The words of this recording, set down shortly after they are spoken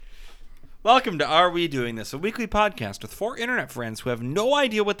Welcome to Are We Doing This, a weekly podcast with four internet friends who have no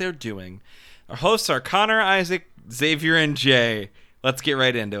idea what they're doing. Our hosts are Connor, Isaac, Xavier, and Jay. Let's get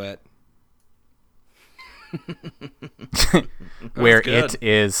right into it. Where good. it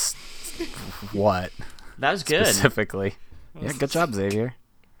is what? That was good. Specifically. Yeah, good job, Xavier.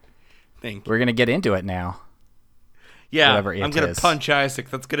 Thank you. We're going to get into it now. Yeah, whatever it I'm going is. to punch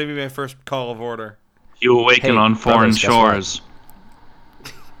Isaac. That's going to be my first call of order. You awaken Hey, on foreign brothers, guess what? shores.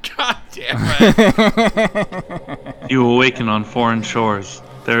 God damn it. You awaken on foreign shores.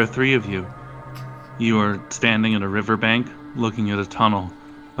 There are three of you. You are standing at a riverbank, looking at a tunnel.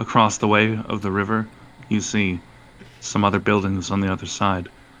 Across the way of the river, you see some other buildings on the other side.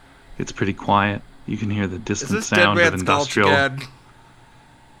 It's pretty quiet. You can hear the Is distant this Dead sound of Man's Gulch industrial.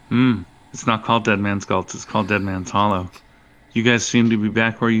 again? It's not called Dead Man's Gulch, it's called Dead Man's Hollow. You guys seem to be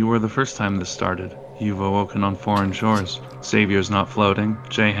back where you were the first time this started. You've awoken on foreign shores. Xavier's not floating.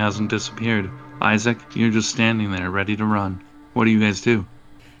 Jay hasn't disappeared. Isaac, you're just standing there, ready to run. What do you guys do?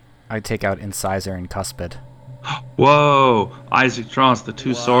 I take out Incisor and Cuspid. Whoa! Isaac draws the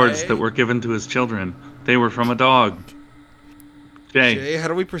two swords Why? that were given to his children. They were from a dog. Jay, Jay, how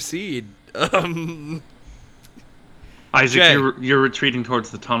do we proceed? Isaac, Jay. you're retreating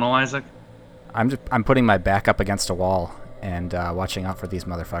towards the tunnel, Isaac? I'm putting my back up against a wall and watching out for these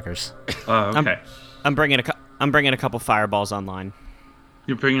motherfuckers. Oh, okay. I'm bringing a couple fireballs online.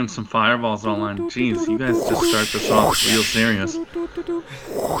 You're bringing some fireballs online. Jeez, you guys just start this off real serious.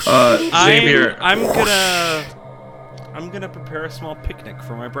 Xavier. I'm gonna prepare a small picnic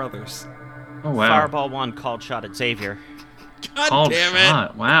for my brothers. Oh, wow. Fireball 1 called shot at Xavier. God Called damn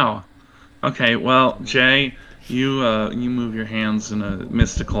shot. Wow. Okay, well, Jay, you move your hands in a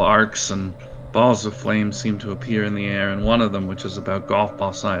mystical arcs, and balls of flame seem to appear in the air, and one of them, which is about golf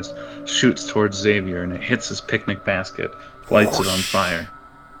ball sized, shoots towards Xavier, and it hits his picnic basket, lights it on fire.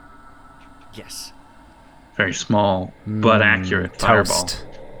 Yes. Very small, but accurate fireball. Toast.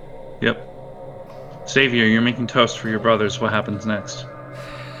 Yep. Xavier, you're making toast for your brothers. What happens next?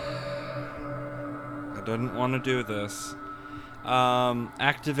 I didn't want to do this.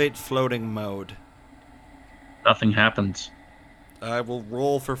 Activate floating mode. Nothing happens. I will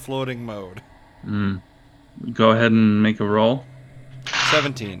roll for floating mode. Go ahead and make a roll.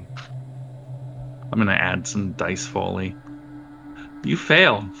 17. I'm gonna add some dice foley. You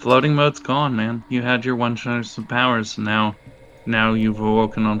fail. Floating mode's gone, man. You had your one chance of powers, and now you've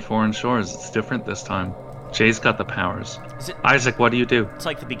awoken on foreign shores. It's different this time. Jay's got the powers. Is it? Isaac, what do you do? It's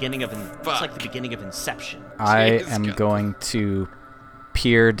like the beginning of Inception. I Jesus am God. going to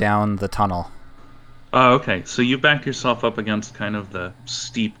peer down the tunnel. Oh, okay. So you back yourself up against kind of the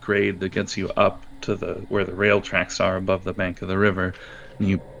steep grade that gets you up to where the rail tracks are above the bank of the river, and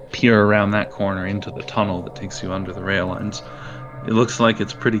you peer around that corner into the tunnel that takes you under the rail lines. It looks like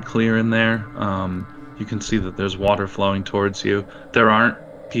it's pretty clear in there. You can see that there's water flowing towards you. There aren't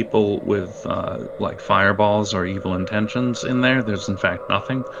people with like fireballs or evil intentions in there. There's in fact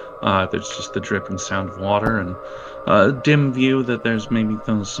nothing. There's just the dripping sound of water and a dim view that there's maybe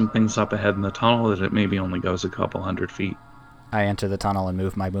some things up ahead in the tunnel that it maybe only goes a couple 100 feet. I enter the tunnel and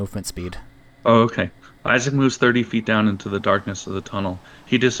move my movement speed. Oh, okay. Isaac moves 30 feet down into the darkness of the tunnel.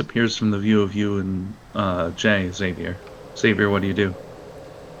 He disappears from the view of you and Xavier. Xavier, what do you do?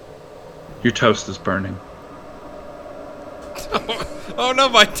 Your toast is burning. Oh no,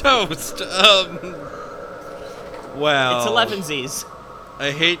 my toast! Well... It's 11Z's. I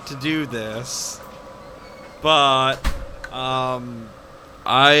hate to do this, but,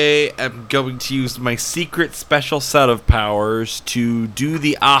 I am going to use my secret special set of powers to do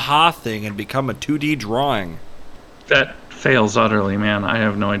the aha thing and become a 2D drawing. That fails utterly, man. I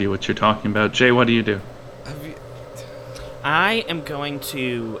have no idea what you're talking about. Jay, what do you do? Have you... I am going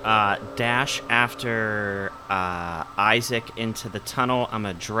to dash after Isaac into the tunnel. I'm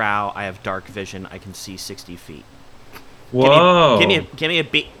a drow. I have dark vision. I can see 60 feet. Whoa! Give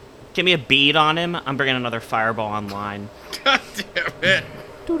me a bead on him. I'm bringing another fireball online. God damn it!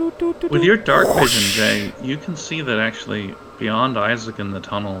 With your dark vision, Jay, you can see that actually beyond Isaac in the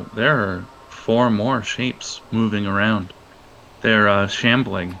tunnel, there are 4 more shapes moving around. They're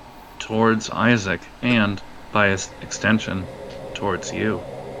shambling towards Isaac and, by extension, towards you.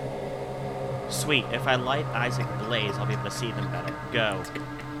 Sweet. If I light Isaac blaze, I'll be able to see them better. Go.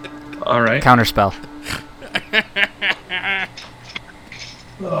 All right. Counterspell.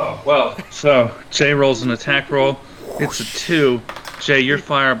 Well, so Jay rolls an attack roll. It's a 2. Jay, your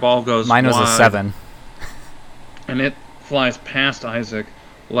fireball goes Mine was a wide, 7. and it flies past Isaac,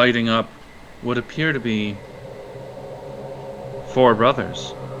 lighting up what appear to be 4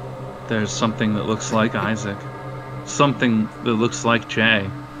 brothers. There's something that looks like Isaac, something that looks like Jay,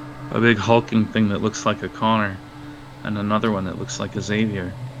 a big hulking thing that looks like a Connor, and another one that looks like a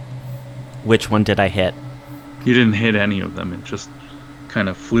Xavier. Which one did I hit? You didn't hit any of them. It just kind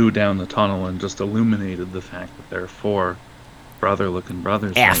of flew down the tunnel and just illuminated the fact that there are 4 brother-looking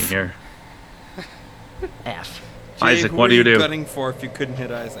brothers right F. here. F. Jay, Isaac, who what are do you do? gunning for if you couldn't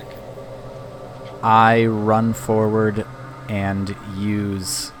hit Isaac? I run forward and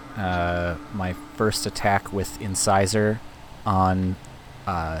use my first attack with Incisor on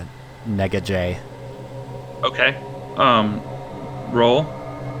Nega J. Okay. Roll.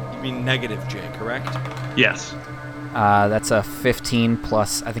 You mean negative J, correct? Yes. That's a 15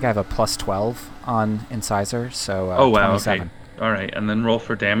 plus. I think I have a plus 12 on Incisor, so Oh wow. 27. Okay. All right, and then roll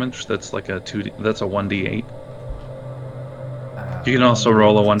for damage. That's like a 2D. That's a 1d8. You can also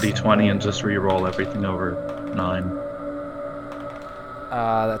roll a 1d20 and just re-roll everything over 9.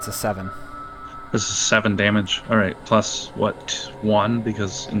 That's a 7. This is 7 damage. All right, plus what? 1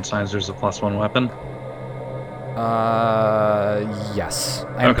 because Incisors a +1 weapon. Yes.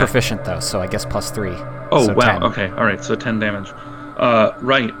 I am Okay. proficient though, so I guess plus 3. Oh so wow. 10. Okay. All right. So 10 damage.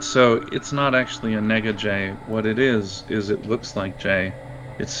 Right. So it's not actually a Nega J. What it is it looks like J.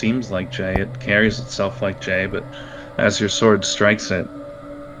 It seems like J. It carries itself like J. But as your sword strikes it,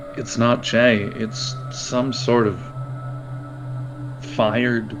 it's not J. It's some sort of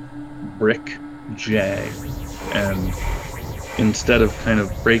fired brick J. And instead of kind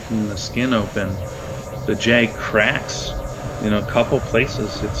of breaking the skin open, the J cracks in a couple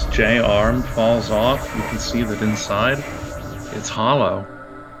places. Its J arm falls off. You can see that inside it's hollow.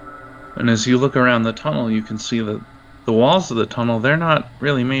 And as you look around the tunnel, you can see that the walls of the tunnel, they're not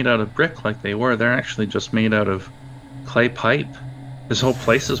really made out of brick like they were. They're actually just made out of clay pipe. This whole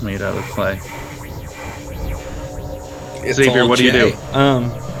place is made out of clay. It's Xavier, all what do you J. do?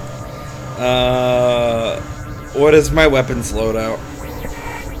 What is my weapons loadout?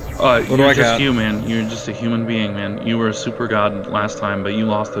 You're do I just got? you, man. You're just a human being, man. You were a super god last time, but you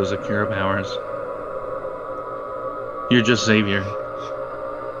lost those Akira powers. You're just Xavier.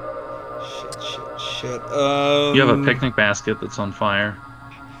 Shit. You have a picnic basket that's on fire.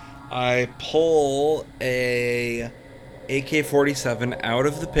 I pull a AK-47 out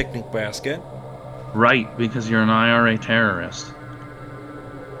of the picnic basket. Right, because you're an IRA terrorist.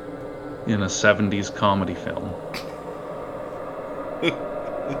 In a 70s comedy film.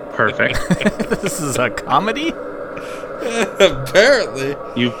 Perfect. This is a comedy? Apparently.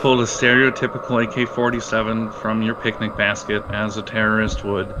 You've pulled a stereotypical AK-47 from your picnic basket, as a terrorist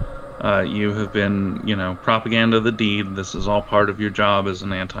would. You have been, propaganda the deed. This is all part of your job as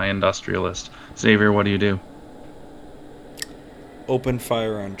an anti-industrialist. Xavier, what do you do? Open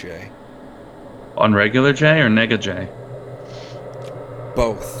fire on Jay. On regular J or Nega J?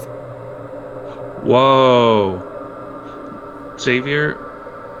 Both. Whoa. Xavier,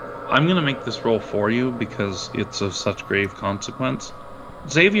 I'm going to make this roll for you because it's of such grave consequence.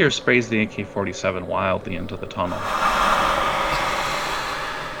 Xavier sprays the AK-47 wildly into the tunnel.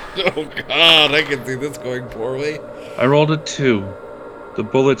 Oh god, I can see this going poorly. I rolled a 2. The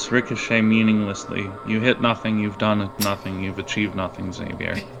bullets ricochet meaninglessly. You hit nothing, you've done nothing, you've achieved nothing,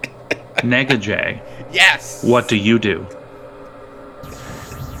 Xavier. Nega J, Yes! what do you do?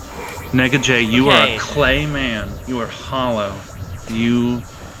 Nega J, you are Okay. a clay man. You are hollow. You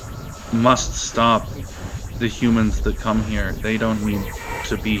must stop the humans that come here. They don't need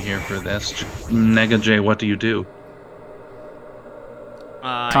to be here for this. Nega J, what do you do?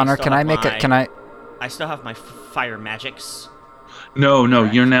 Connor, can I make it? Can I? I still have my fire magics. No,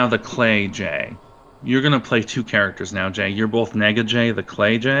 you're now the Clay J. You're gonna play 2 characters now, Jay. You're both Nega J, the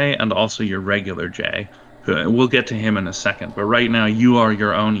Clay J, and also your regular J. We'll get to him in a second, but right now you are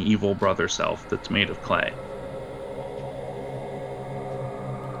your own evil brother self that's made of clay.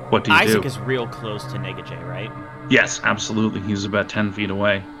 What do you Isaac do? is real close to Nega J, right? Yes, absolutely. He's about 10 feet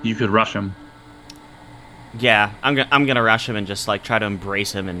away. You could rush him. Yeah, I'm gonna rush him and just like try to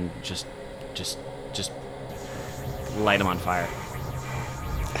embrace him and just light him on fire.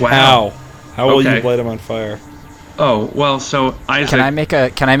 Wow. How will Okay. you light him on fire? Oh, well, so Isaac... Can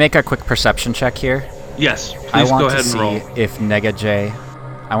I make a quick perception check here? Yes, I please want go to ahead and see roll. if Nega J.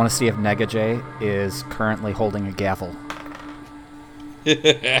 I want to see if Nega J is currently holding a gavel.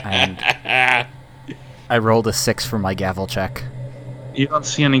 And I rolled a 6 for my gavel check. You don't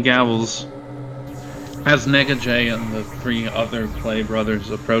see any gavels. As Nega J and the 3 other Clay brothers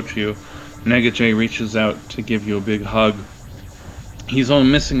approach you, Nega J reaches out to give you a big hug. He's only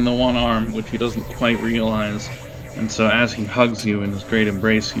missing the one arm, which he doesn't quite realize. And so as he hugs you in his great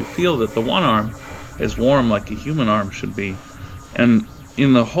embrace, you feel that the one arm is warm like a human arm should be. And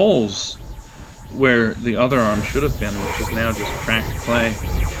in the holes where the other arm should have been, which is now just cracked clay,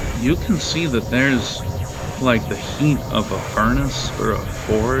 you can see that there's like the heat of a furnace or a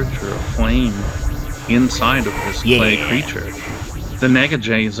forge or a flame inside of this clay creature. The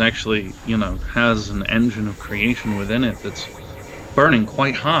Negajay is actually, has an engine of creation within it that's burning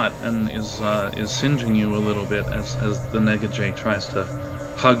quite hot and is singeing you a little bit as the Negajay tries to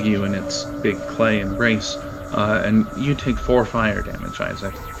hug you in its big clay embrace. And you take 4 fire damage,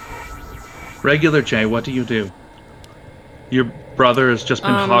 Isaac. Regular Jay, what do you do? Your brother has just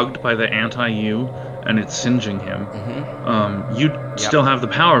been hugged by the anti-you, and it's singeing him. Mm-hmm. You still have the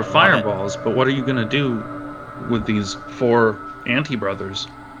power of fireballs, but what are you going to do with these 4 anti-brothers?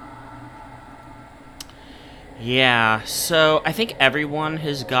 Yeah, so I think everyone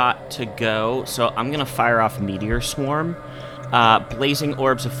has got to go, so I'm going to fire off Meteor Swarm. Blazing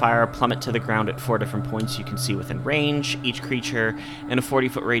orbs of fire plummet to the ground at 4 different points you can see within range. Each creature in a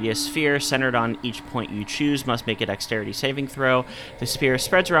 40-foot radius sphere centered on each point you choose must make a dexterity saving throw. The sphere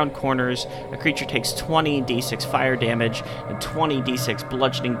spreads around corners. A creature takes 20 d6 fire damage and 20 d6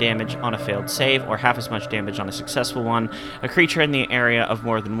 bludgeoning damage on a failed save, or half as much damage on a successful one. A creature in the area of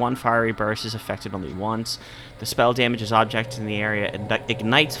more than 1 fiery burst is affected only once. The spell damages objects in the area and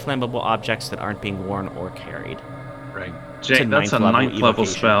ignites flammable objects that aren't being worn or carried. Right. Jay, that's a 9th level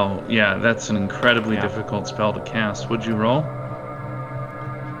spell. Yeah, that's an incredibly difficult spell to cast. What'd you roll?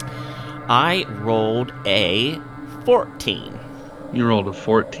 I rolled a 14. You rolled a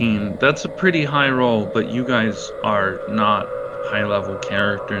 14. That's a pretty high roll, but you guys are not high-level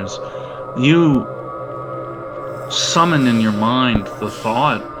characters. You summon in your mind the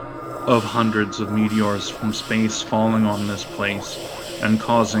thought of hundreds of meteors from space falling on this place and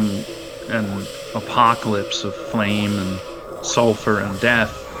causing an apocalypse of flame and sulfur and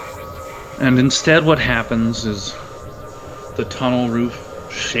death. And instead what happens is the tunnel roof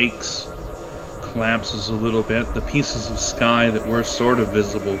shakes, collapses a little bit. The pieces of sky that were sort of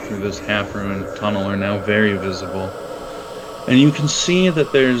visible through this half-ruined tunnel are now very visible. And you can see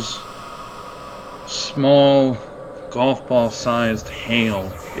that there's small golf ball-sized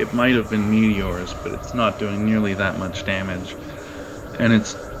hail. It might have been meteors, but it's not doing nearly that much damage. And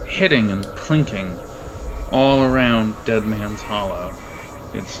it's hitting and clinking all around Dead Man's Hollow.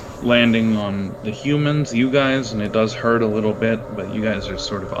 It's landing on the humans, you guys, and it does hurt a little bit, but you guys are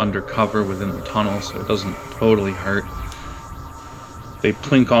sort of undercover within the tunnel, so it doesn't totally hurt. They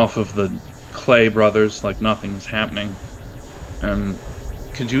plink off of the Clay brothers like nothing's happening. And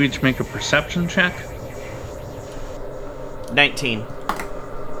could you each make a perception check? 19.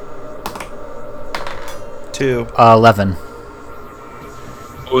 2. 11.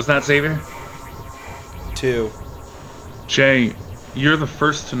 What was that, Xavier? 2. Jay, you're the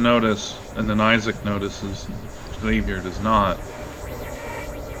first to notice, and then Isaac notices, Xavier does not.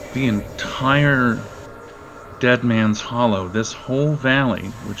 The entire Dead Man's Hollow, this whole valley,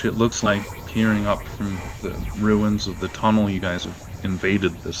 which it looks like peering up from the ruins of the tunnel you guys have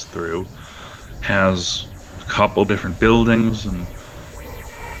invaded this through, has a couple different buildings and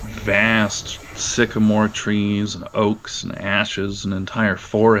vast sycamore trees and oaks and ashes, an entire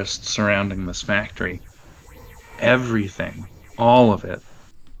forest surrounding this factory. Everything, all of it,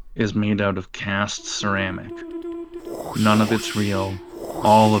 is made out of cast ceramic. None of it's real.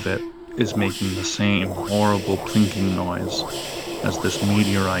 All of it is making the same horrible clinking noise as this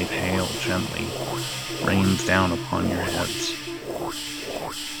meteorite hail gently rains down upon your heads.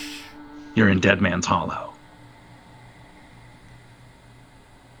 You're in Dead Man's Hollow.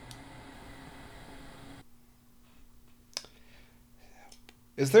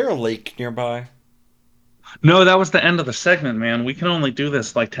 Is there a lake nearby? No, that was the end of the segment, man. We can only do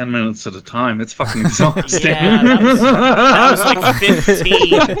this like 10 minutes at a time. It's fucking exhausting. Yeah, that was like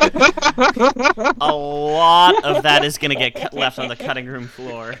 15. A lot of that is going to get left on the cutting room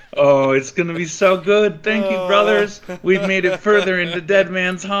floor. Oh, it's going to be so good. Thank you, brothers. We've made it further into Dead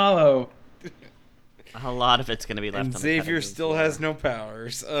Man's Hollow. A lot of it's going to be left And on the cutting room Xavier still floor. has no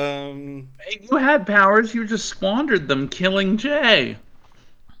powers. Hey, you had powers. You just squandered them killing Jay.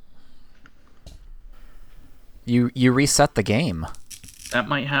 You reset the game. That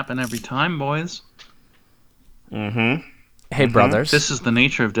might happen every time, boys. Mm-hmm. Hey, brothers. This is the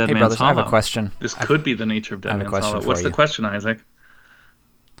nature of Dead Hey, Man's brothers, I Hollow. have a question. This could be the nature of Dead I have a Man's question Hollow. for What's the you. question, Isaac?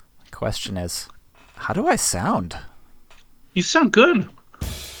 The question is, how do I sound? You sound good.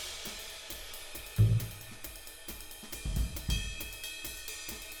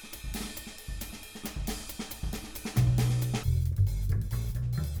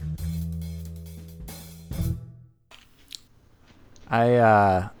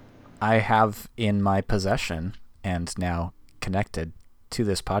 I have in my possession and now connected to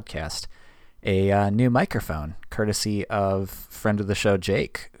this podcast a new microphone, courtesy of friend of the show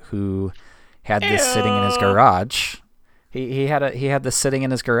Jake, who had this sitting in his garage. He had this sitting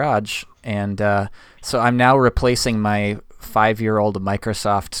in his garage, and so I'm now replacing my 5-year-old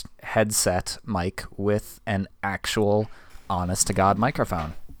Microsoft headset mic with an actual honest-to-God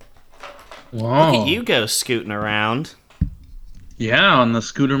microphone. Whoa. Look at you go scooting around. Yeah, on the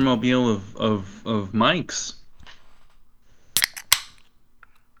scooter mobile of Mike's.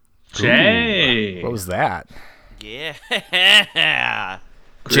 Jay. What was that? Yeah.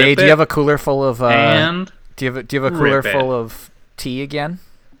 Jay, do you have a cooler full of and do you have a cooler rip it. full of tea again?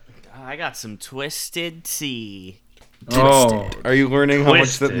 I got some twisted tea. Are you learning how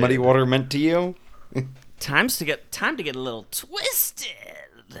much that Twisted. muddy water meant to you? Time to get a little twisted.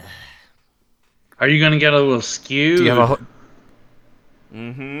 Are you gonna get a little skewed? Do you have a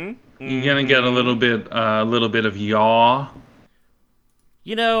You gonna get a little bit of yaw?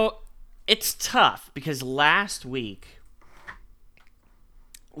 You know, it's tough because last week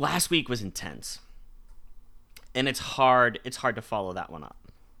was intense. And it's hard to follow that one up.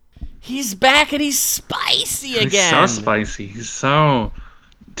 He's back and he's spicy again. He's so spicy. He's so.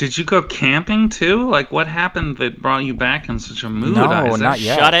 Did you go camping too? Like, what happened that brought you back in such a mood? No, Isaac? not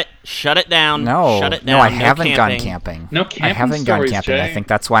yet. Shut it down. No, Shut it down. no, I haven't gone camping. No I camping haven't gone stories, camping. I Jay. think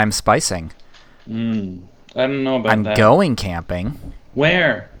that's why I'm spicing. I don't know about I'm that. going camping.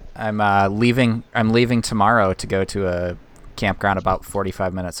 Where? I'm leaving tomorrow to go to a campground about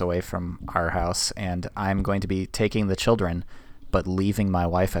 45 minutes away from our house, and I'm going to be taking the children, but leaving my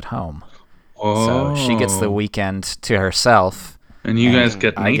wife at home. Oh. So she gets the weekend to herself. And you guys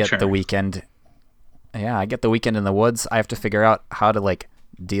get I nature. get the weekend. Yeah, I get the weekend in the woods. I have to figure out how to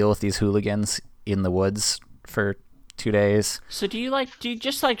deal with these hooligans in the woods for 2 days. So do you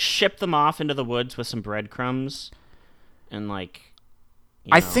just ship them off into the woods with some breadcrumbs and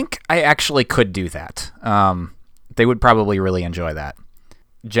I think I actually could do that. They would probably really enjoy that.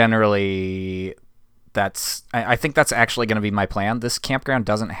 Generally, I think that's actually going to be my plan. This campground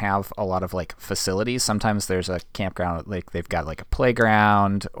doesn't have a lot of facilities. Sometimes there's a campground they've got a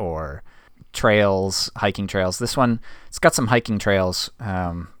playground or trails, hiking trails. This one, it's got some hiking trails,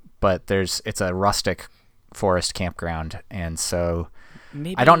 but it's a rustic forest campground, and so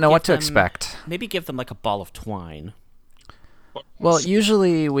maybe I don't know what to give them- expect. Maybe give them a ball of twine. Well,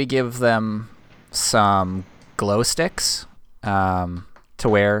 usually we give them some glow sticks to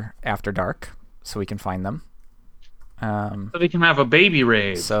wear after dark, so we can find them. So they can have a baby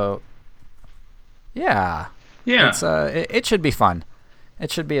raid. So, yeah, Yeah. it's it should be fun.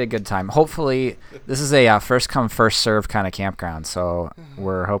 It should be a good time. Hopefully, this is a first come first serve kind of campground, so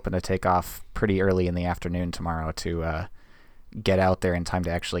we're hoping to take off pretty early in the afternoon tomorrow to get out there in time to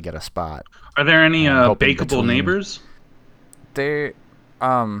actually get a spot. Are there any I'm hoping bakeable between- neighbors? There,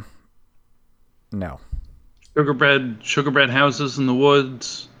 no. Sugar bread houses in the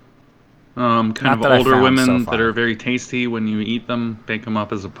woods. Kind Not of that I've older found women so that far. are very tasty when you eat them. Bake them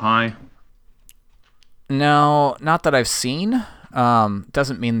up as a pie. No, not that I've seen.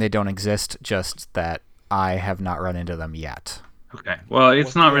 Doesn't mean they don't exist, just that I have not run into them yet. Okay. Well, it's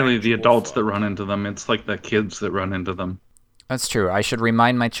What's not the really the actual adults that fun? run into them. It's like the kids that run into them. That's true. I should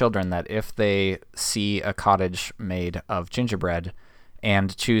remind my children that if they see a cottage made of gingerbread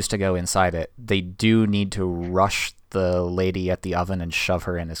and choose to go inside it, they do need to rush the lady at the oven and shove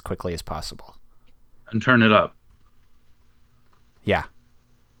her in as quickly as possible. And turn it up. Yeah.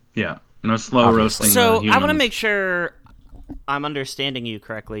 Yeah. No slow Obviously. roasting. So the I want to humans. make sure I'm understanding you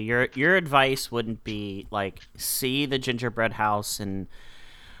correctly. Your advice wouldn't be see the gingerbread house and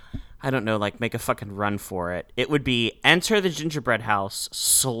I don't know, make a fucking run for it. It would be enter the gingerbread house,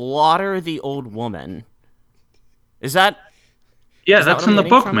 slaughter the old woman. Is that? Yeah, Is that that's what in I'm the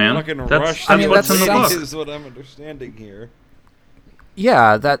getting book, from? man. Not gonna That's, rush. I mean, what's that in the sounds- book. Is what I'm understanding here.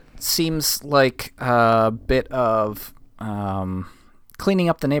 Yeah, that seems like a bit of cleaning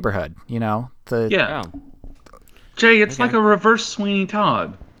up the neighborhood, Yeah. Oh, Jay, it's Okay. like a reverse Sweeney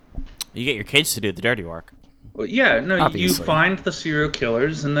Todd. you get your kids to do the dirty work. Well, yeah, no, you Obviously. find the serial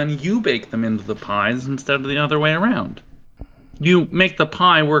killers and then you bake them into the pies instead of the other way around. You make the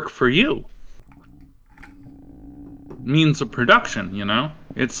pie work for you. Means of production,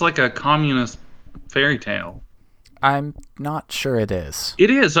 It's like a communist fairy tale. I'm not sure it is.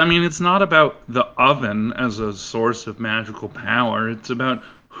 It is. I mean, it's not about the oven as a source of magical power. It's about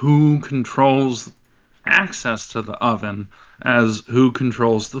who controls access to the oven as who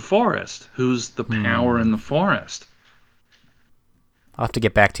controls the forest. Who's the power in the forest, I'll have to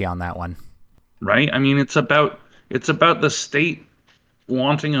get back to you on that one. right? I mean, it's about the state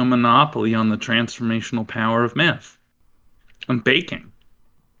wanting a monopoly on the transformational power of myth and baking.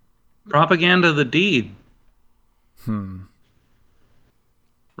 Propaganda of the deed.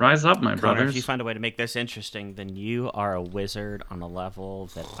 Rise up, my Connor, brothers. if you find a way to make this interesting, then you are a wizard on a level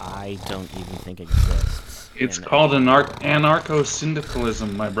that I don't even think exists. It's called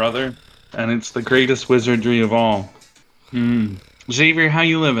anarcho-syndicalism, my brother, and it's the greatest wizardry of all. Xavier, how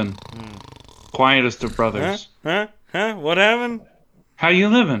you living? Quietest of brothers. Huh? What happened? How you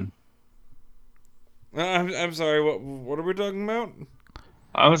living? I'm sorry. What are we talking about?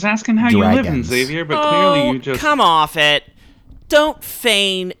 I was asking how you living, Dragons. Xavier, but clearly you just... come off it. Don't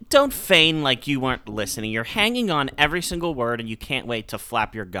feign like you weren't listening. You're hanging on every single word, and you can't wait to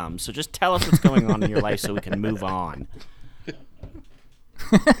flap your gums. So just tell us what's going on in your life so we can move on.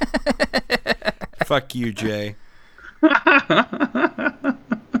 Fuck you, Jay.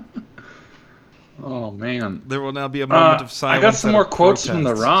 Oh, man. There will now be a moment of silence. I got some more quotes from The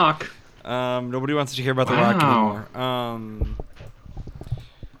protest. Rock. Nobody wants to hear about The Rock Wow. anymore.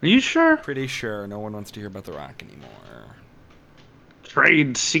 Are you sure? Pretty sure no one wants to hear about The Rock anymore.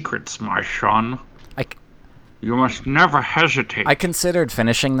 Trade secrets, my son. I, You must never hesitate. I considered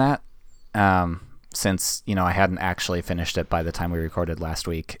finishing that, since I hadn't actually finished it by the time we recorded last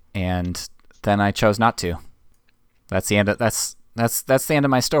week, and then I chose not to. That's the end. That's the end of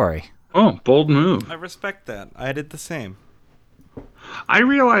my story. Oh, bold move. I respect that. I did the same. I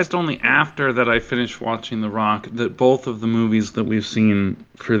realized only after that I finished watching The Rock that both of the movies that we've seen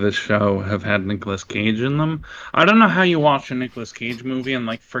for this show have had Nicolas Cage in them. I don't know how you watch a Nicolas Cage movie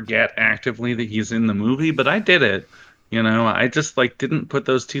and forget actively that he's in the movie, but I did it. I just didn't put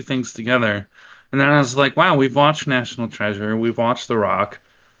those two things together. And then I was like, wow, we've watched National Treasure, we've watched The Rock.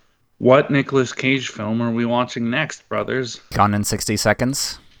 What Nicolas Cage film are we watching next, brothers? Gone in 60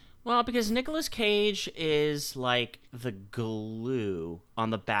 Seconds. Well, because Nicolas Cage is like the glue on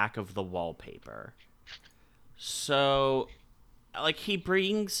the back of the wallpaper. So, he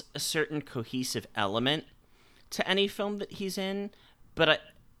brings a certain cohesive element to any film that he's in. But,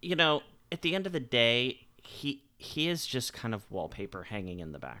 at the end of the day, he is just kind of wallpaper hanging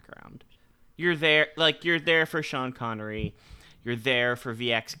in the background. You're there for Sean Connery. You're there for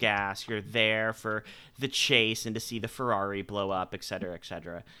VX Gas. You're there for the chase and to see the Ferrari blow up, etc.,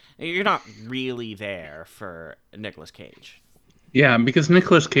 etc. You're not really there for Nicolas Cage. Yeah, because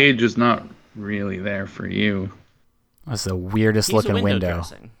Nicolas Cage is not really there for you. That's the weirdest He's looking a window.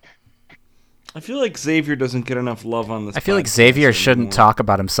 dressing. I feel like Xavier doesn't get enough love on this. I feel like podcast Xavier shouldn't anymore. talk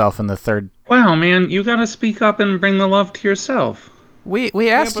about himself in the third. Wow, man, you gotta speak up and bring the love to yourself. We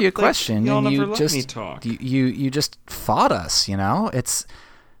asked but you a question y'all and never you let just me talk. you just fought us. It's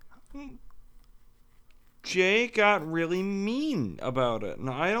Jay got really mean about it.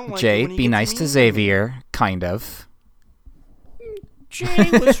 No, I don't like it Jay. when he Be gets nice to mean. Xavier, kind of.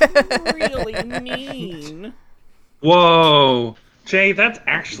 Jay was really mean. Whoa, Jay, that's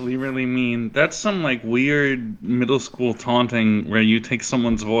actually really mean. That's some weird middle school taunting where you take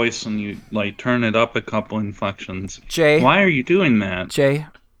someone's voice and you turn it up a couple inflections. Jay. Why are you doing that? Jay.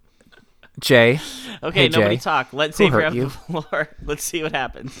 Okay, Hey, nobody Jay. talk. Let Who Xavier hurt have you? the floor. Let's see what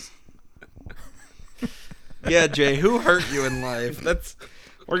happens. Yeah, Jay, who hurt you in life?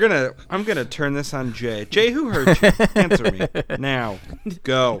 I'm gonna turn this on Jay. Jay, who hurt you? Answer me now.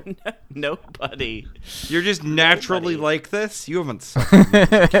 Go. Nobody. You're just naturally like this. You haven't suffered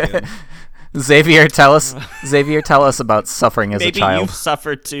as a kid. Xavier, tell us. Xavier, tell us about suffering as Maybe a child. you've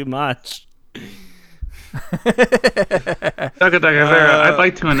suffered too much. I'd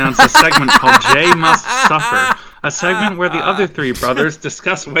like to announce a segment called Jay Must Suffer. A segment where the other three brothers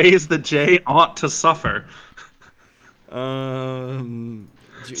discuss ways that Jay ought to suffer.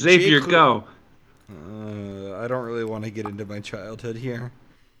 Xavier, Jay, go. I don't really want to get into my childhood here.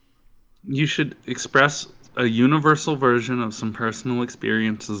 You should express a universal version of some personal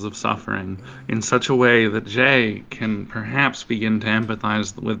experiences of suffering in such a way that Jay can perhaps begin to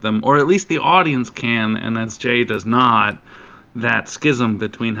empathize with them, or at least the audience can, and as Jay does not, that schism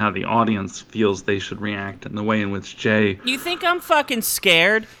between how the audience feels they should react and the way in which Jay... You think I'm fucking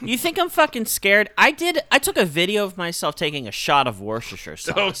scared? I took a video of myself taking a shot of Worcestershire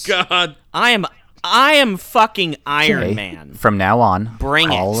sauce. God. I am fucking Iron Jay, Man. From now on, Bring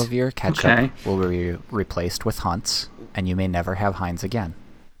all it. of your ketchup Okay. will be replaced with Hunt's, and you may never have Heinz again.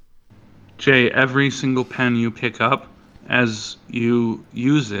 Jay, every single pen you pick up, as you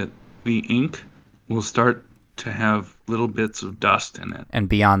use it, the ink will start to have little bits of dust in it. And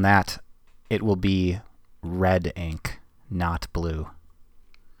beyond that, it will be red ink, not blue.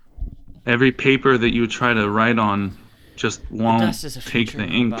 Every paper that you try to write on just won't dust is a take feature the of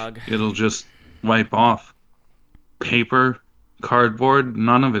the ink. bug. It'll just wipe off. Paper, cardboard,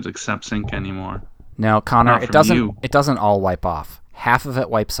 none of it accepts ink anymore. No, Connor, Not it from doesn't. you. It doesn't all wipe off. Half of it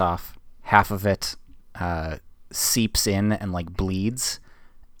wipes off. Half of it seeps in and bleeds,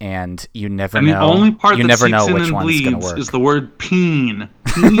 and you never And the know. only part you that never seeps know in which and one's going to bleeds work. is the word peen.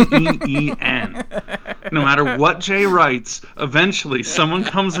 P-E-E-N. No matter what Jay writes, eventually someone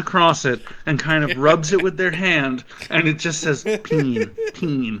comes across it and kind of rubs it with their hand, and it just says peen,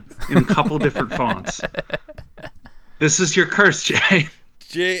 peen, in a couple different fonts. This is your curse, Jay.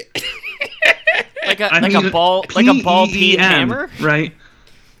 Jay. Like a mean, ball peen P-E-E-N, hammer, right?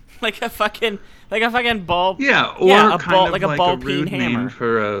 like a fucking ball. Yeah, or yeah, a kind ball of like a ball a peen rude hammer. name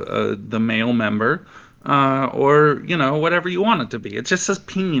for the male member, or whatever you want it to be. It just says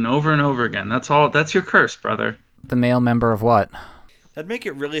peen over and over again. That's all. That's your curse, brother. The male member of what? That'd make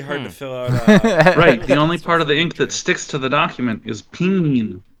it really hard to fill out. Right. The only part of the ink that sticks to the document is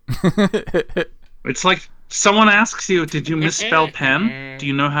peen. It's like someone asks you, "Did you misspell pen? Do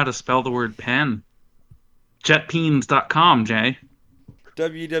you know how to spell the word pen?" Jetpeens.com, Jay.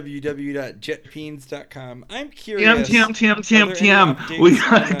 www.jetpeens.com. I'm curious. TM. We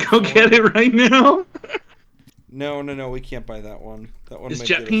gotta go get it right now. No, we can't buy that one. That one Is might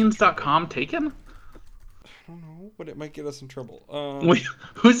get us in trouble. jetpeens.com taken? I don't know, but it might get us in trouble. Wait,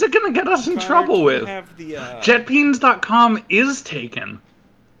 who's it gonna get us in Connor, trouble do you with? have the, Jetpeens.com is taken.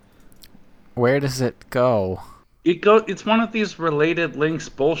 Where does it go? It's one of these related links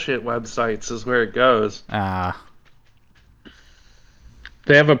bullshit websites is where it goes.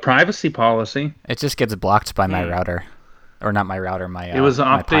 They have a privacy policy. It just gets blocked by my router. Or not my router, my It was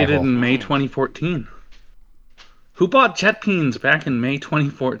my updated Pi-hole. in May 2014. Who bought JetPeens back in May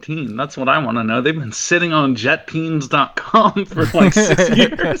 2014? That's what I want to know. They've been sitting on jetpeens.com for like 6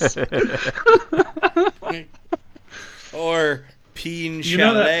 years. or Peen You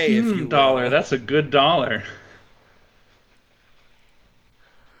know that Chalet, if peen you dollar, will. that's a good dollar.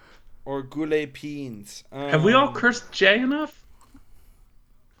 Or Goulet Peens. Have we all cursed Jay enough?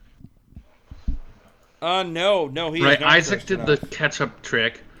 No, he Right, is not Isaac cursed did enough. the catch-up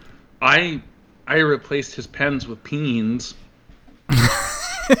trick. I replaced his pens with peens.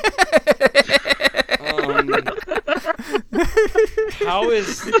 How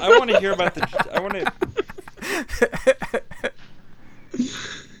is... I want to hear about the... I want to...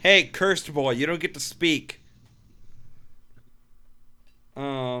 Hey, cursed boy, you don't get to speak.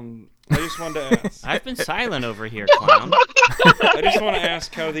 I just wanted to ask. I've been silent over here, clown. I just want to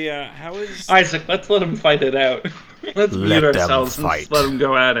ask how the how is Isaac, let's let him fight it out. Let's Let mute them ourselves and fight. just let him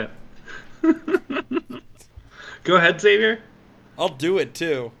go at it. Go ahead, Xavier. I'll do it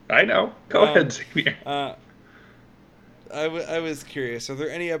too. I know. Go ahead, Xavier. I was curious. Are there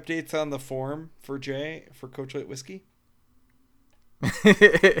any updates on the forum for Jay for Coach Light Whiskey?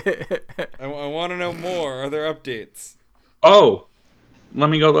 I want to know more. Are there updates? Oh, let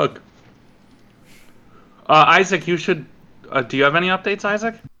me go look. Isaac, you should... do you have any updates,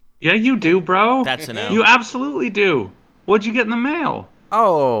 Isaac? Yeah, you do, bro. That's a no. You absolutely do. What'd you get in the mail?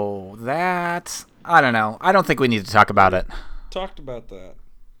 Oh, that... I don't know. I don't think we need to talk about it. Talked about that.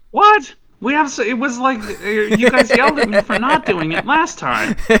 What? We have... It was like you guys yelled at me for not doing it last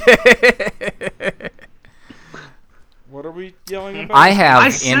time. What are we yelling about? I have I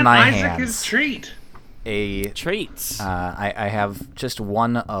in sent my Isaac hands his treat. a... Treats. I have just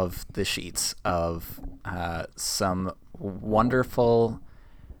one of the sheets of some wonderful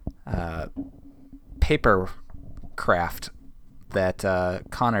paper craft that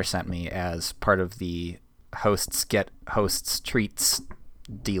Connor sent me as part of the hosts get hosts treats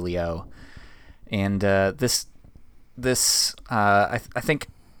dealio, and this I think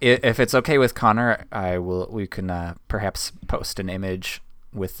if it's okay with Connor, we can perhaps post an image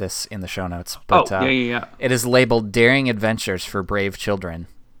with this in the show notes. But yeah. it is labeled Daring Adventures for Brave Children,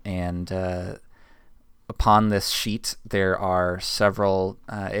 and upon this sheet there are several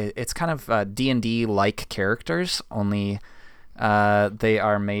it's kind of D&D like characters, only they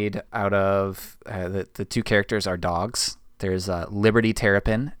are made out of the two characters are dogs. There's Liberty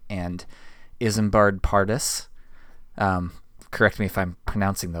Terrapin and Isambard Pardus. Correct me if I'm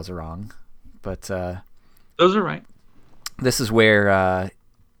pronouncing those wrong, but Those are right. this is where,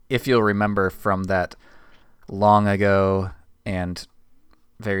 if you'll remember from that long ago and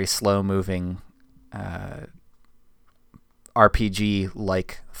very slow-moving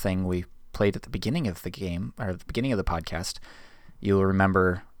RPG-like thing we played at the beginning of the game, or the beginning of the podcast, you'll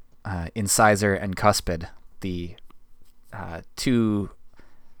remember Incisor and Cuspid, the two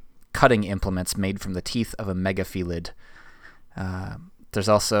cutting implements made from the teeth of a megaphelid. There's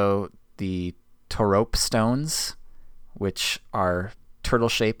also the Torope stones, which are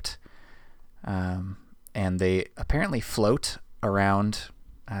turtle-shaped, and they apparently float around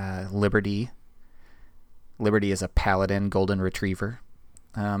Liberty. Liberty is a paladin golden retriever,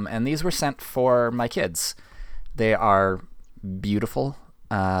 and these were sent for my kids. They are beautiful.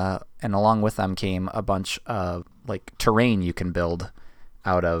 and along with them came a bunch of like terrain you can build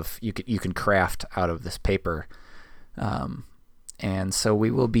out of. You can craft out of this paper, and so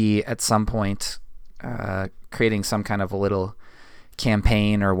we will be at some point creating some kind of a little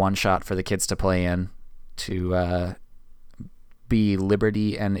campaign or one shot for the kids to play in to be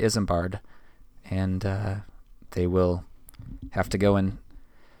Liberty and Isambard, and they will have to go and,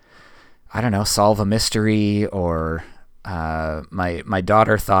 I don't know, solve a mystery, or my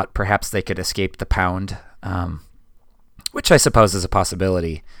daughter thought perhaps they could escape the pound, which I suppose is a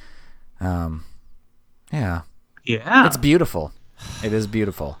possibility. Yeah. It's beautiful. It is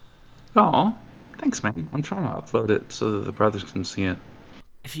beautiful. Oh, thanks, man. I'm trying to upload it so that the brothers can see it.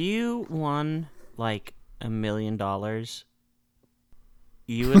 If you won like $1 million,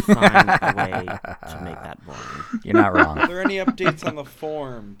 you would find a way to make that boring. You're not wrong. Are there any updates on the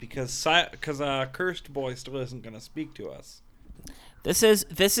forum? Because Cursed Boy still isn't going to speak to us. This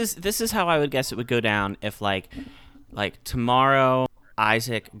is how I would guess it would go down if like tomorrow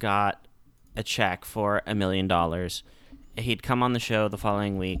Isaac got a check for $1 million. He'd come on the show the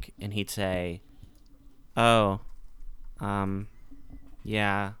following week and he'd say, "Oh,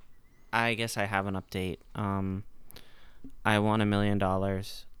 yeah, I guess I have an update. I won $1 million.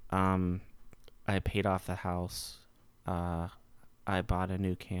 I paid off the house. I bought a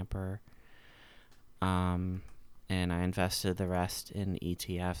new camper. And I invested the rest in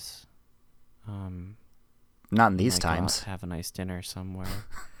ETFs. Not in these I go times. out to have a nice dinner somewhere."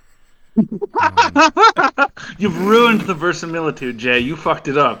 You've ruined the verisimilitude, Jay. You fucked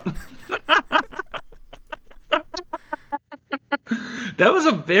it up. That was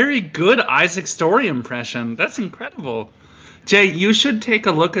a very good Isaac Story impression. That's incredible. Jay, you should take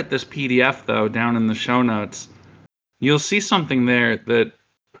a look at this PDF, though, down in the show notes. You'll see something there that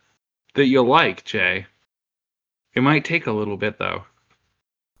you'll like, Jay. It might take a little bit, though.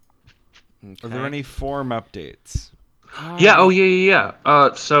 Are there any forum updates? Yeah.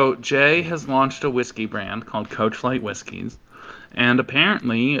 So Jay has launched a whiskey brand called Coach Light Whiskeys, and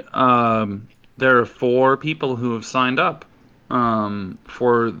apparently there are 4 people who have signed up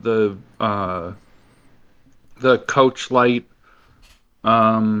for the Coach Light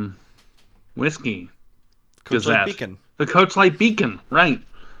whiskey. Coach Light Beacon. The Coach Light Beacon, right?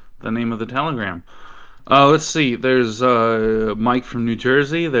 The name of the telegram. Let's see. There's Mike from New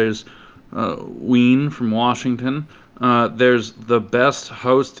Jersey. There's Ween from Washington. There's the best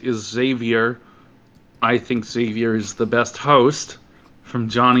host is Xavier. I think Xavier is the best host, from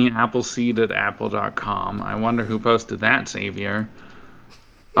Johnny Appleseed at apple.com. I wonder who posted that, Xavier.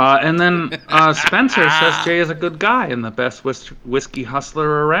 And then Spencer says Jay is a good guy and the best whiskey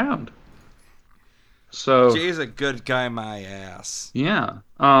hustler around. So Jay's a good guy, my ass. Yeah.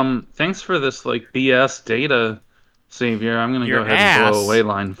 Thanks for this BS data, Xavier. I'm going to go ahead and blow away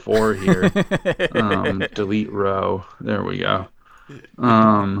line 4 here. Delete row. There we go.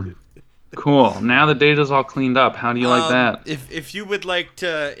 Cool. Now the data's all cleaned up. How do you like that? If you would like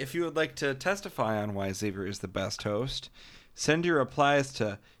to testify on why Xavier is the best host, send your replies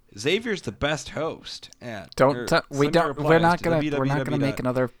to Xavier's the best host at we're not gonna make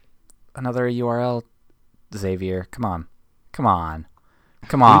another URL, Xavier. Come on. We're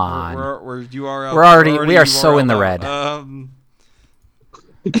URL. We are so in the red.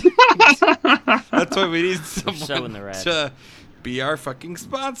 That's why we need someone so in the red. to be our fucking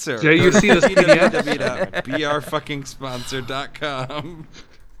sponsor. Yeah, you see this www.beourfuckingsponsor.com.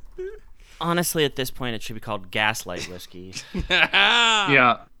 Honestly, at this point, it should be called Gaslight Whiskey.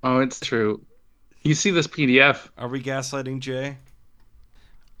 Yeah. Oh, it's true. You see this PDF. Are we gaslighting Jay?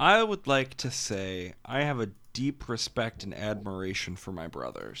 I would like to say I have a deep respect and admiration for my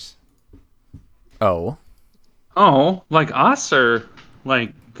brothers. Oh, like us or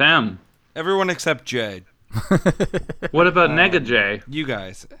like them? Everyone except Jay. What about Nega Jay? You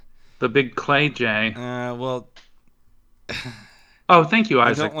guys. The big Clay Jay. Well. Oh, thank you,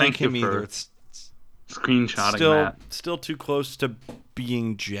 Isaac. I don't like thank him you for either. It's screenshotting that. Still too close to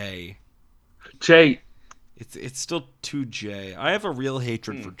being Jay. Jay. It's still too Jay. I have a real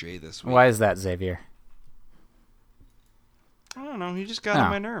hatred for Jay this week. why is that, Xavier? I don't know. He just got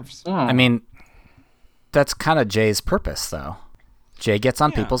on my nerves. Oh. I mean, that's kind of Jay's purpose, though. Jay gets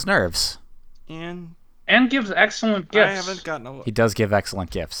on people's nerves. And gives excellent gifts. I haven't gotten a... He does give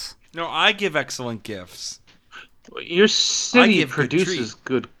excellent gifts. No, I give excellent gifts. Your city give produces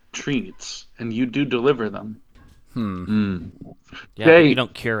good treats, and you do deliver them. Yeah, Jay, but you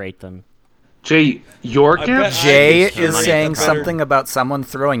don't curate them. Jay, your gift? Jay give is money saying better. something about someone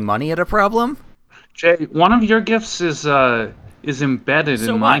throwing money at a problem? Jay, one of your gifts is embedded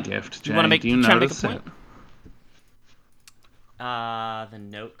So in my what? gift, Jay. You wanna make- do you trying to make a notice it? point? The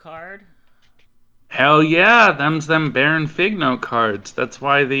note card. Hell yeah, them's them Baron Fig note cards. That's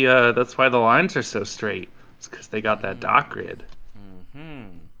why the lines are so straight. It's because they got that dot grid.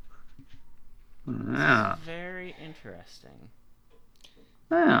 Yeah. Very interesting.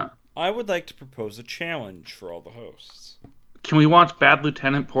 Yeah. I would like to propose a challenge for all the hosts. Can we watch Bad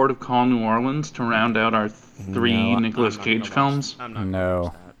Lieutenant, Port of Call, New Orleans to round out our three Nicolas Cage films?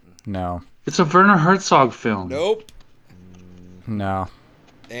 No. No. It's a Werner Herzog film. Nope. No.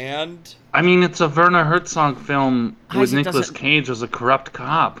 And I mean, it's a Werner Herzog film with Isaac Nicolas doesn't- Cage as a corrupt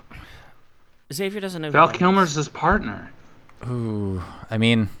cop. Xavier doesn't know who Val that Kilmer's his partner. Ooh. I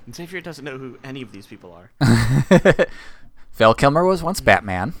mean, is. Xavier doesn't know who any of these people are. Val Kilmer was once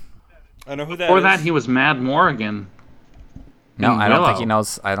Batman. I know who that Before is. that, he was Mad Morgan. No, in I don't think Willow. he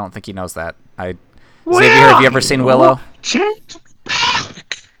knows. I don't think he knows that. Xavier, have you ever seen Willow?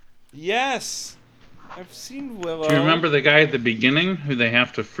 Yes. I've seen Willow. Do you remember the guy at the beginning who they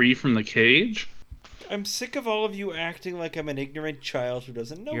have to free from the cage? I'm sick of all of you acting like I'm an ignorant child who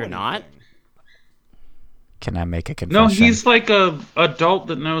doesn't know You're anything. not? Can I make a confession? No, he's like a adult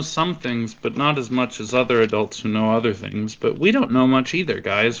that knows some things, but not as much as other adults who know other things. But we don't know much either,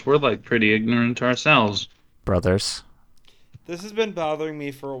 guys. We're like pretty ignorant ourselves. Brothers. This has been bothering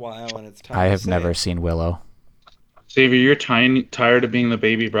me for a while, and it's time I to have say never it. seen Willow. Xavier, you're tired of being the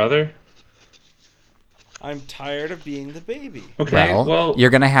baby brother? I'm tired of being the baby. Okay, well, you're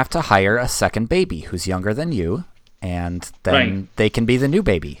gonna have to hire a second baby who's younger than you, and then Right. they can be the new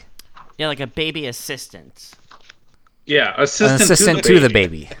baby. Yeah, like a baby assistant. yeah, An assistant, assistant to the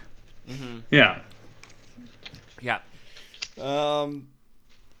baby. Yeah. Yeah.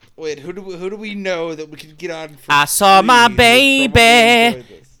 Wait, who do we know that we could get on for I saw free my who would probably baby enjoy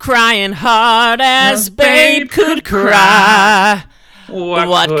this? crying hard as A babe babe could could cry.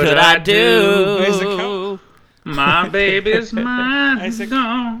 What could I do? Isaac, how- My baby's mine Isaac.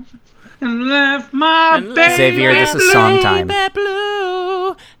 gone and left my And baby Xavier, this is song time. Baby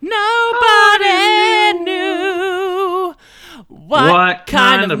blue, nobody knew what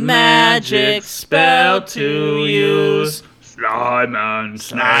kind of magic spell to use. Slime and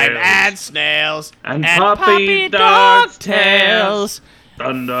Slime and snails snails and and puppy puppy dog's dog tails,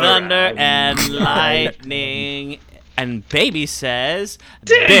 thunder, thunder and lightning. And baby says,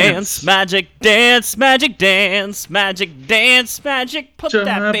 Dance. dance, magic, dance, magic, dance, magic, dance, magic. Put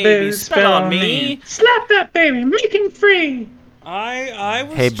that baby spell on me. Slap that baby, make him free. I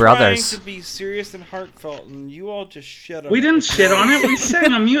was Hey, trying brothers. to be serious and heartfelt, and you all just shit on We it. didn't shit on it. We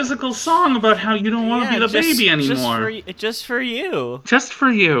sang a musical song about how you don't want to be the baby anymore. Just for you. Just for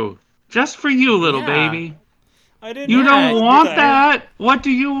you. Just for you, little Yeah. baby. I didn't. You ask don't want that. that. What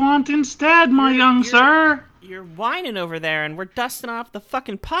do you want instead, my young sir? You're whining over there, and we're dusting off the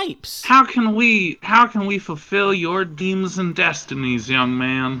fucking pipes. How can we fulfill your dreams and destinies, young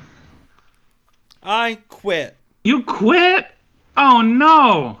man? I quit. You quit? Oh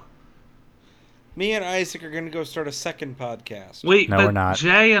no. Me and Isaac are gonna go start a second podcast. Wait, No, but we're not.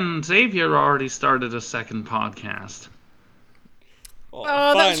 Jay and Xavier already started a second podcast. Well, Oh,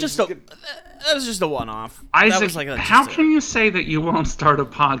 that fine, was just we a could- that was just a one-off. Isaac, that was like how just can you say that you won't start a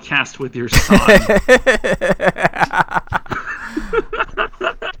podcast with your son?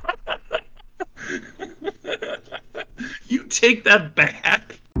 You take that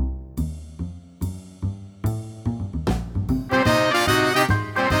back.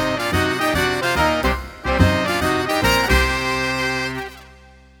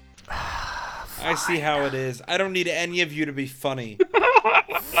 I see how it is. I don't need any of you to be funny.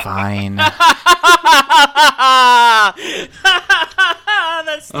 Fine.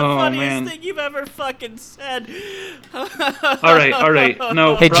 That's the Oh, funniest man. thing you've ever fucking said. All right.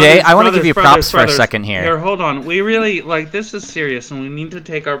 No. Hey, Jay, I wanna give you props for a second here. Here, hold on. We really this is serious, and we need to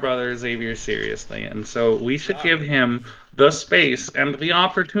take our brother Xavier seriously, and so we should give him the space and the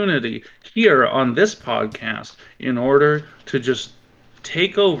opportunity here on this podcast in order to just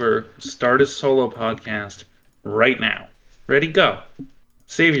take over, start his solo podcast right now. Ready, go.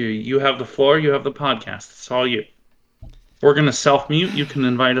 Xavier, you have the floor. You have the podcast. It's all you. We're gonna self-mute. You can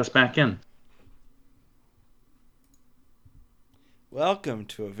invite us back in. Welcome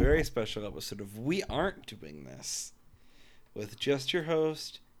to a very special episode of We Aren't Doing This with just your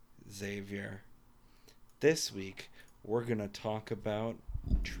host, Xavier. This week, we're going to talk about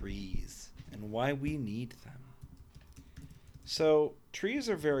trees and why we need them. So, trees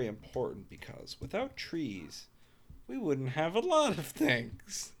are very important because without trees, we wouldn't have a lot of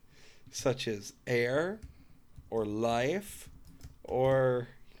things, such as air, or life, or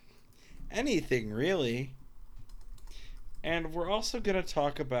anything really. And we're also going to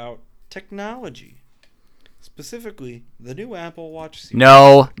talk about technology. Specifically, the new Apple Watch series.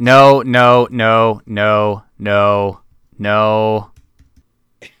 No, no, no, no, no, no, no,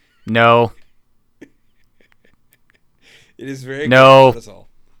 no. It is very No. good. That is all.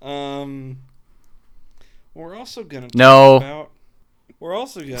 We're also gonna talk No. about. We're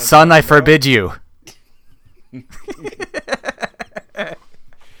also gonna. Son, talk I about- forbid you.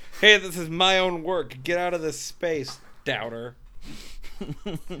 Hey, this is my own work. Get out of this space, doubter.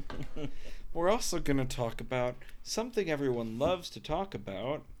 We're also gonna talk about something everyone loves to talk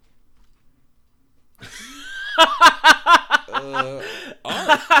about. Art.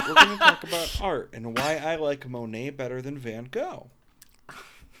 We're gonna talk about art and why I like Monet better than Van Gogh.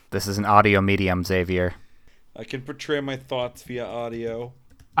 This is an audio medium, Xavier. I can portray my thoughts via audio.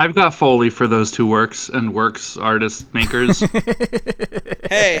 I've got Foley for those two works and works artist makers.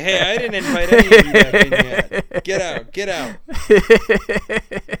 Hey, I didn't invite any of you back in yet. Get out.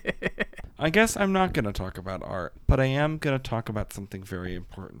 I guess I'm not going to talk about art, but I am going to talk about something very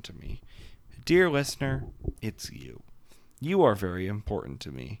important to me. Dear listener, it's you. You are very important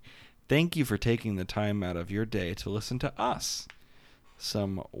to me. Thank you for taking the time out of your day to listen to us.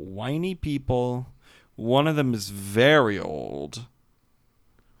 Some whiny people. One of them is very old.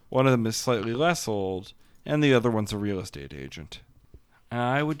 One of them is slightly less old, and the other one's a real estate agent.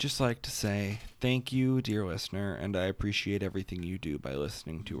 I would just like to say thank you, dear listener, and I appreciate everything you do by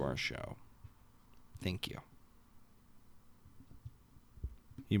listening to our show. Thank you.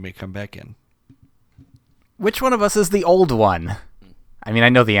 You may come back in. Which one of us is the old one? I mean, I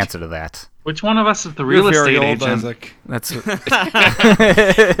know the answer to that. Which one of us is the real You're very estate old, agent? Isaac. That's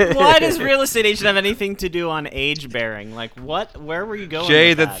Why does real estate agent have anything to do on age bearing? Like, what? Where were you going? Jay,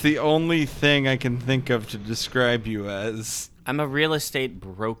 with that's that? the only thing I can think of to describe you as. I'm a real estate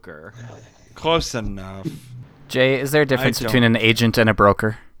broker. Close enough. Jay, is there a difference I between don't. an agent and a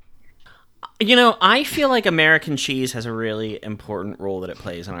broker? You know, I feel like American cheese has a really important role that it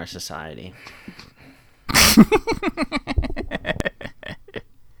plays in our society.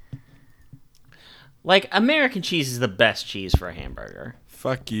 Like, American cheese is the best cheese for a hamburger.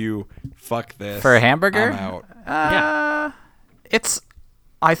 Fuck you. Fuck this. For a hamburger? I'm out. Yeah.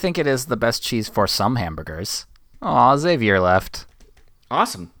 I think it is the best cheese for some hamburgers. Aw, Xavier left.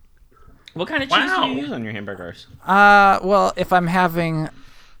 Awesome. What kind of cheese do Wow. you use on your hamburgers? Well, if I'm having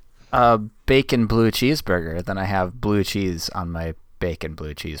a bacon blue cheeseburger, then I have blue cheese on my bacon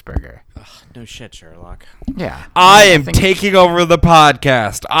blue cheeseburger. No shit, Sherlock. Yeah. I am think- taking over the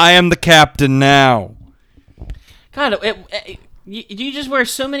podcast. I am the captain now. God, you just wear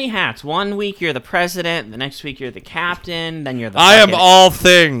so many hats. One week you're the president, the next week you're the captain, then you're the I am fucking- all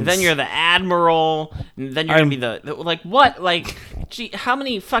things. Then you're the admiral, and then you're I'm- gonna be the like what? Like, gee, how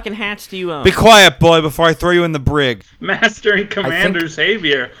many fucking hats do you own? Be quiet, boy, before I throw you in the brig. Master and Commander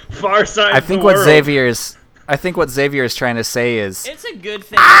Xavier, far side I of think the what world. Xavier is trying to say is It's a good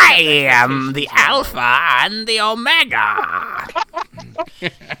thing. I am the Alpha and the Omega.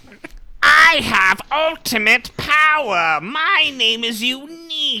 I have ultimate power. My name is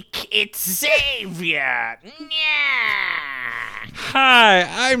unique. It's Xavier. Yeah.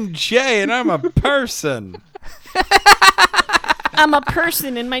 Hi, I'm Jay, and I'm a person. I'm a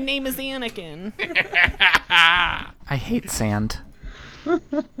person, and my name is Anakin. I hate sand.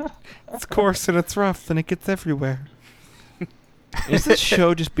 It's coarse and it's rough, and it gets everywhere. Does this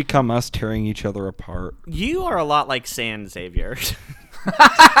show just become us tearing each other apart? You are a lot like Sand, Xavier.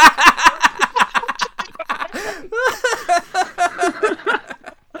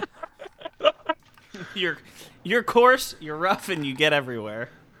 You're coarse, you're rough, and you get everywhere.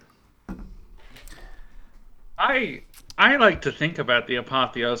 I like to think about the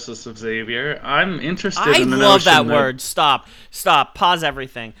apotheosis of Xavier. I'm interested I in the love notion that word. Stop. Pause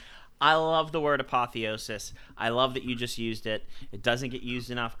everything. I love the word apotheosis. I love that you just used it. It doesn't get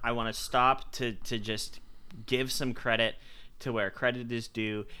used enough. I want to stop to just give some credit to where credit is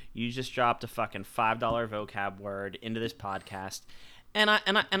due. You just dropped a fucking $5 vocab word into this podcast, and I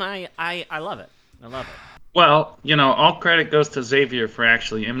love it. I love it. Well, you know, all credit goes to Xavier for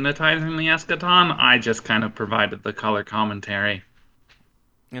actually hypnotizing the eschaton. I just kind of provided the color commentary.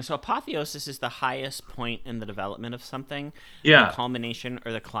 And so apotheosis is the highest point in the development of something. Yeah. The culmination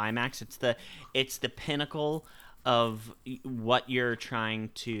or the climax. It's the pinnacle of what you're trying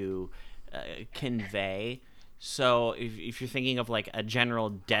to convey. So if you're thinking of like a general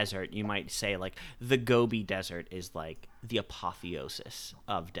desert, you might say like the Gobi Desert is like the apotheosis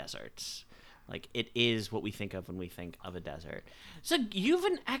of deserts. Like it is what we think of when we think of a desert. So you have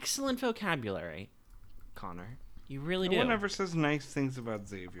an excellent vocabulary, Connor. You really do. No one ever says nice things about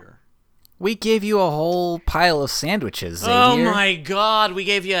Xavier. We gave you a whole pile of sandwiches, Xavier. Oh my god, we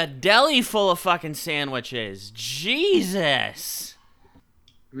gave you a deli full of fucking sandwiches. Jesus.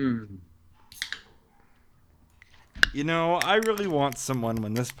 You know, I really want someone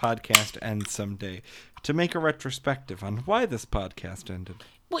when this podcast ends someday to make a retrospective on why this podcast ended.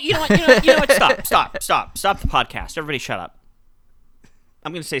 Well, you know what? Stop the podcast. Everybody shut up.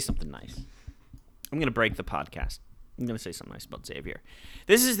 I'm going to say something nice. I'm going to break the podcast. I'm going to say something nice about Xavier.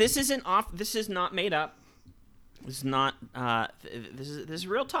 This is not made up. This is not this is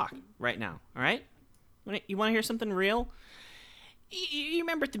real talk right now, all right? You want to hear something real? You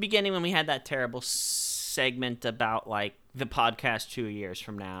remember at the beginning when we had that terrible segment about like the podcast 2 years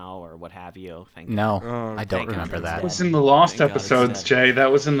from now or what have you? No, I don't remember that. That was in the lost episodes, Jay.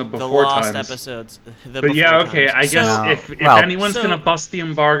 That was in the before times. The lost episodes. But yeah, okay. I guess if anyone's so, gonna bust the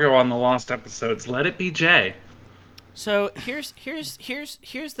embargo on the lost episodes, let it be Jay. So here's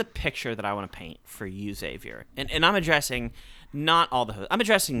the picture that I want to paint for you, Xavier, and I'm addressing not all the hosts. I'm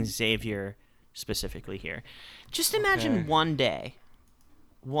addressing Xavier specifically here. Just imagine one day,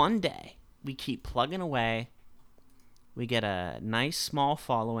 we keep plugging away. We get a nice small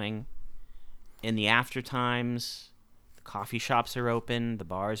following. In the after times, the coffee shops are open, the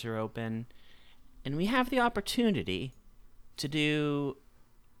bars are open, and we have the opportunity to do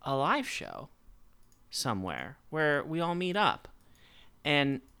a live show somewhere where we all meet up.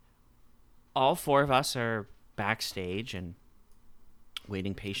 And all four of us are backstage and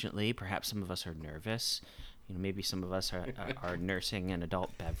waiting patiently. Perhaps some of us are nervous. Maybe some of us are nursing an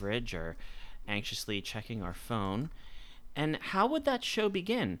adult beverage or anxiously checking our phone. And how would that show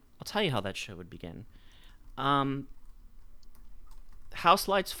begin? I'll tell you how that show would begin. House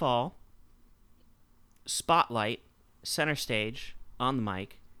lights fall. Spotlight. Center stage. On the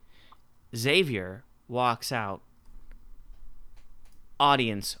mic. Xavier walks out.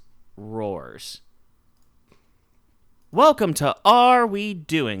 Audience roars. Welcome to Are We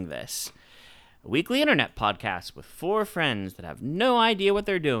Doing This? A weekly internet podcast with four friends that have no idea what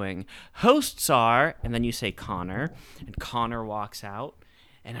they're doing. Hosts are, and then you say Connor, and Connor walks out,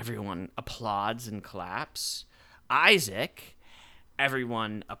 and everyone applauds and claps. Isaac,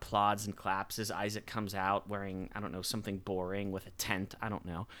 everyone applauds and claps as Isaac comes out wearing, I don't know, something boring with a tent, I don't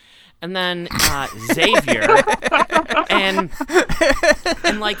know. And then Xavier, and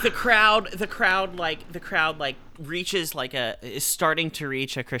like the crowd reaches is starting to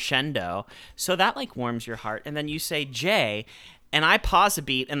reach a crescendo. So that like warms your heart. And then you say Jay, and I pause a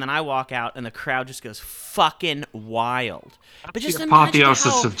beat, and then I walk out, and the crowd just goes fucking wild. But just the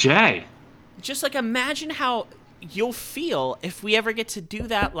apotheosis of Jay. Just like imagine how you'll feel if we ever get to do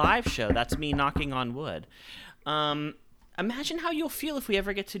that live show. That's me knocking on wood. Imagine how you'll feel if we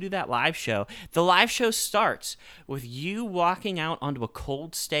ever get to do that live show. The live show starts with you walking out onto a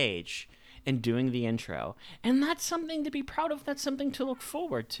cold stage and doing the intro. And that's something to be proud of. That's something to look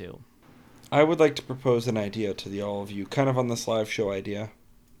forward to. I would like to propose an idea to all of you, kind of on this live show idea.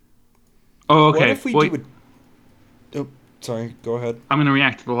 Oh, okay. What if we do a... Oh, sorry, go ahead. I'm going to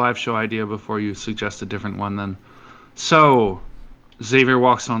react to the live show idea before you suggest a different one then. So, Xavier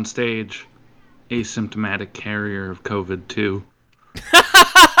walks on stage, asymptomatic carrier of COVID-2.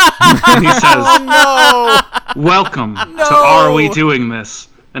 And he says, Welcome to Are We Doing This?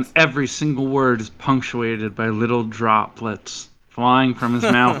 And every single word is punctuated by little droplets flying from his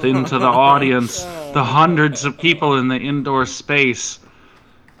mouth into the audience, the hundreds of people in the indoor space.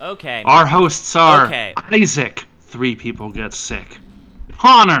 Okay. Our hosts are Isaac, 3 people get sick.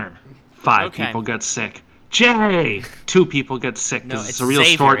 Connor, 5 people get sick. Jay, 2 people get sick because it's a real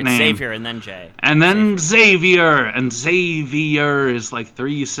Xavier. short name. Xavier and then Jay. And then Xavier. And Xavier is like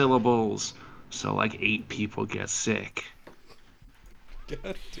 3 syllables. So like 8 people get sick.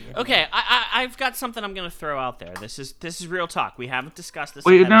 Okay, I've got something I'm going to throw out there. This is real talk. We haven't discussed this.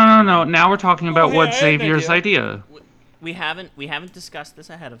 Wait, no. Now we're talking about what Xavier's idea. We haven't discussed this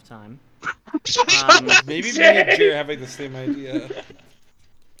ahead of time. Maybe me and Jay are having the same idea.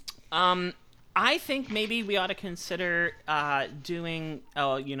 I think maybe we ought to consider doing,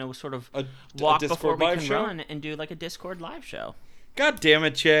 sort of a walk Discord before we live can show? run and do like a Discord live show. God damn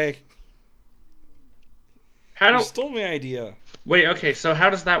it, Jay. You stole my idea. Wait, okay, so how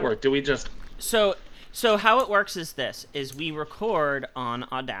does that work? Do we just... So how it works is this, is we record on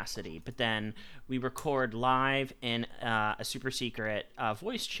Audacity, but then we record live in a super secret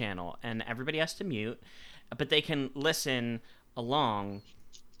voice channel, and everybody has to mute, but they can listen along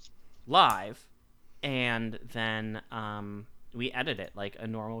live, and then we edit it like a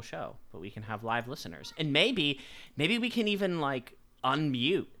normal show, but we can have live listeners. And maybe we can even like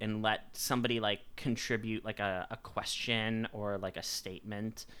unmute and let somebody like contribute like a question or like a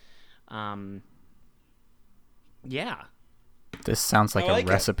statement. Yeah. This sounds like I like a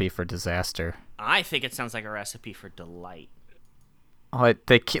recipe for disaster. I think it sounds like a recipe for delight. Oh,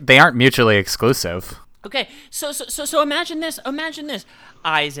 they aren't mutually exclusive. Okay, so imagine this. Imagine this,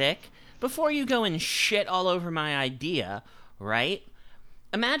 Isaac. Before you go and shit all over my idea, right?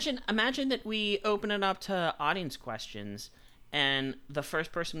 Imagine that we open it up to audience questions, and the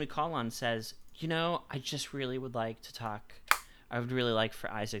first person we call on says, I just really would like to talk. I would really like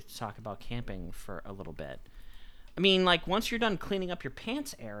for Isaac to talk about camping for a little bit. I mean, like, once you're done cleaning up your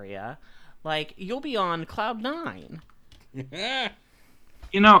pants area, like, you'll be on cloud 9.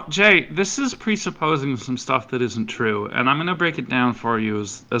 Jay, this is presupposing some stuff that isn't true, and I'm going to break it down for you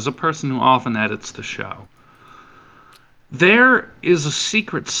as a person who often edits the show. There is a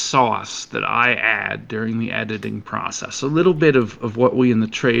secret sauce that I add during the editing process, a little bit of what we in the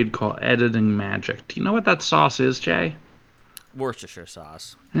trade call editing magic. Do you know what that sauce is, Jay? Worcestershire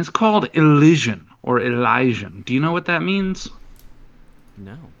sauce. And it's called elision, or Elysian. Do you know what that means?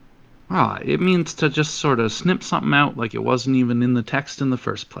 No. It means to just sort of snip something out like it wasn't even in the text in the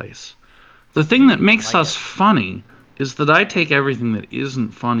first place. The thing that makes us funny is that I take everything that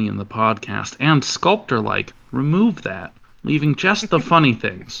isn't funny in the podcast and sculptor-like remove that, leaving just the funny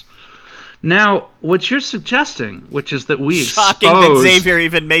things. Now, what you're suggesting, which is that we Shocking that Xavier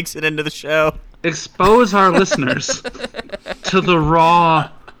even makes it into the show. Expose our listeners to the raw,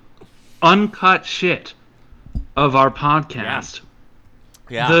 uncut shit of our podcast.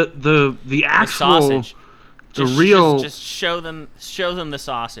 Yeah. The actual sausage. The real just show them the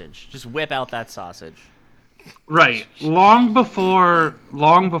sausage. Just whip out that sausage. Right. Long before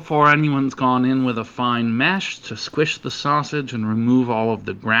anyone's gone in with a fine mesh to squish the sausage and remove all of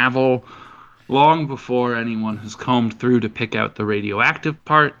the gravel, long before anyone has combed through to pick out the radioactive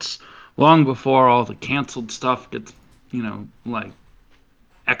parts, long before all the canceled stuff gets,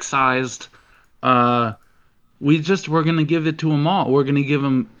 excised, we're going to give it to them all. We're going to give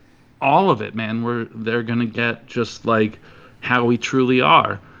them all of it, man. They're going to get just like how we truly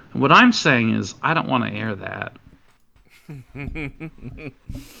are. And what I'm saying is I don't want to air that.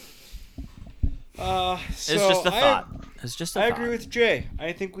 It's just a thought. I agree with Jay.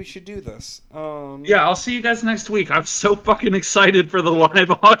 I think we should do this. Yeah, I'll see you guys next week. I'm so fucking excited for the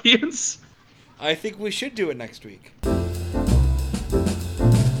live audience. I think we should do it next week.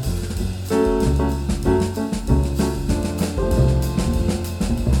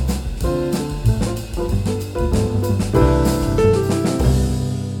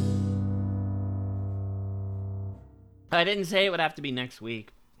 I didn't say it would have to be next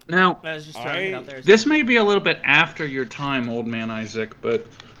week. Now, I was just throwing it out there. This may be a little bit after your time, old man Isaac, but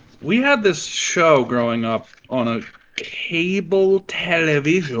we had this show growing up on a cable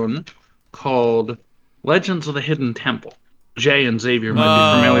television called Legends of the Hidden Temple. Jay and Xavier might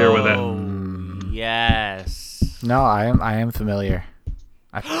be familiar with it. Yes. No, I am familiar.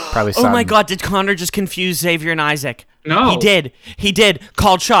 I probably saw. Oh my God! Did Connor just confuse Xavier and Isaac? No. He did.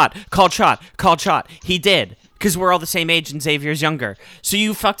 Called shot. He did. Because we're all the same age and Xavier's younger. So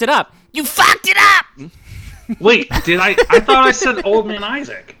you fucked it up. Wait, did I thought I said old man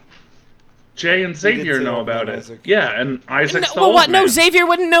Isaac. Jay and Xavier know about it. Isaac. Yeah, and Isaac's the Well, old what? man. No, Xavier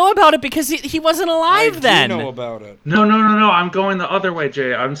wouldn't know about it because he wasn't alive then. I do know about it. No. I'm going the other way,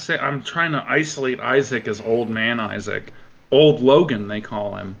 Jay. I'm trying to isolate Isaac as old man Isaac. Old Logan, they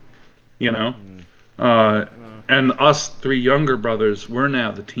call him. And us three younger brothers, we're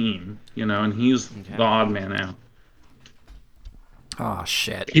now the team. And he's the odd man out. Oh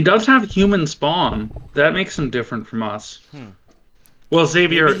shit. He does have human spawn. That makes him different from us. Well,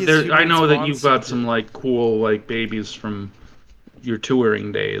 Xavier, I know that you've got some cool babies from your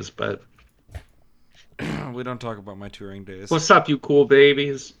touring days, but We don't talk about my touring days. what's up, you cool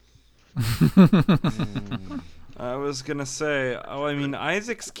babies? I was gonna say,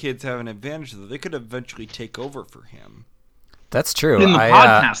 Isaac's kids have an advantage though. They could eventually take over for him. That's true. In the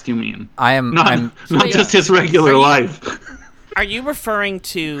podcast, you mean? I'm Not just his regular life. Are you referring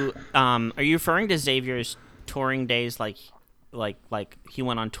to Xavier's touring days like he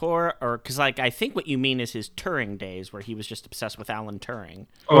went on tour, or because I think what you mean is his Turing days where he was just obsessed with Alan Turing.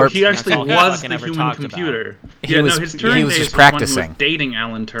 Or he actually all he was fucking the ever human talked computer. He was- his Turing he was days just was when he practicing. was dating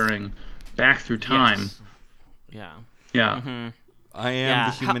Alan Turing back through time. Yes. Yeah. Yeah. I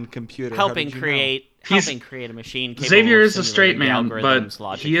am the human computer. How Helping did you create a machine. capable Xavier of is a straight simulating man, the but algorithms,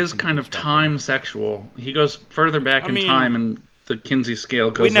 logic, he is and kind of perspective. time sexual. He goes further back in time, and the Kinsey scale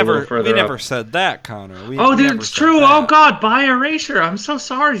know? goes a little further We never up. said that, Connor. Oh, dude, never it's said true. that. Oh, God, by erasure. I'm so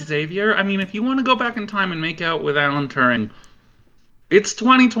sorry, Xavier. I mean, if you want to go back in time and make out with Alan Turing, it's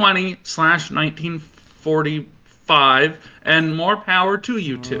 2020/1945 5, and more power to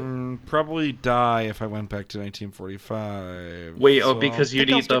you two. Probably die if I went back to 1945. Wait, so because I you'd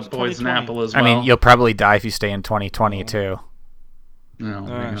think I'll eat the stick to poison 2020. apple as I well. mean, you'll probably die if you stay in 2020 too. Oh,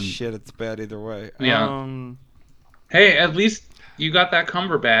 man. Shit, it's bad either way. Yeah. Hey, at least you got that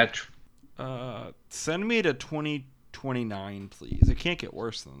Cumberbatch. Send me to 2029, please. It can't get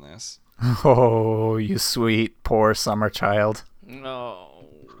worse than this. Oh, you sweet, poor summer child. No.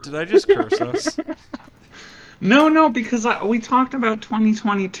 Did I just curse us? No, because we talked about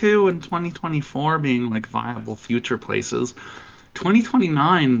 2022 and 2024 being like viable future places.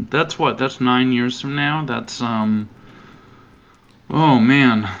 2029, that's what? That's 9 years from now. That's oh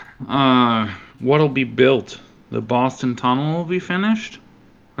man. What'll be built? The Boston Tunnel will be finished?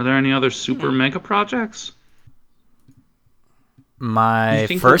 Are there any other super mega projects? My You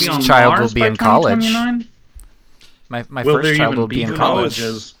think we'll first be on child Mars will be by in college. 2029? My Will first there child even will be in be college.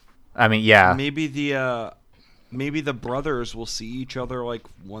 colleges? I mean, yeah. Maybe the brothers will see each other like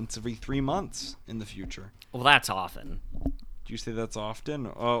once every 3 months in the future. Well, that's often. Do you say that's often?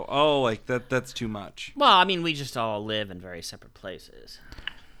 Oh, like that's too much. Well, I mean, we just all live in very separate places.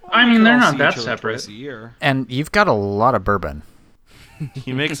 I We mean, could they're all not see that each other separate. twice a year. And you've got a lot of bourbon.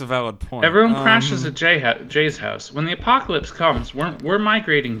 He makes a valid point. Everyone crashes at Jay's house. When the apocalypse comes, we're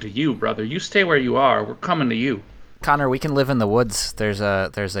migrating to you, brother. You stay where you are. We're coming to you. Connor, we can live in the woods. There's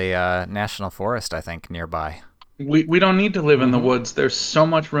a national forest, I think, nearby. We don't need to live in the woods. There's so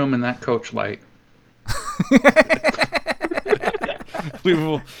much room in that coach light. we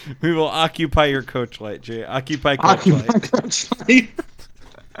will occupy your coach light, Jay. Occupy coach light. Coach light.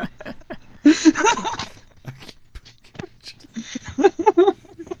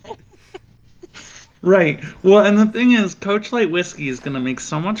 Right. Well, and the thing is, Coach Light Whiskey is going to make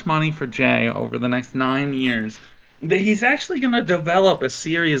so much money for Jay over the next 9 years that he's actually going to develop a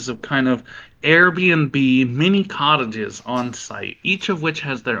series of kind of Airbnb mini cottages on site, each of which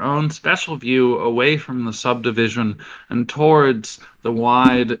has their own special view away from the subdivision and towards the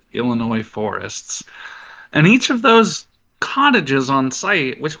wide Illinois forests. And each of those cottages on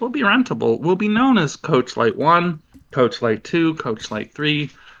site, which will be rentable, will be known as Coach Light 1, Coach Light 2, Coach Light 3,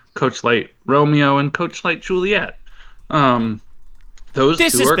 Coach Light Romeo, and Coach Light Juliet. Those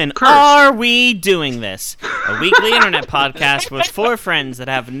This two has are been cursed. Are We Doing This? A weekly internet podcast with 4 friends that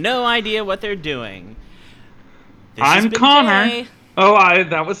have no idea what they're doing. This has I'm been Connor. Jay. Oh,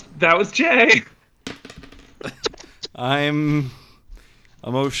 that was Jay. I'm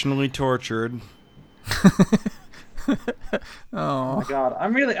emotionally tortured. Oh. My God,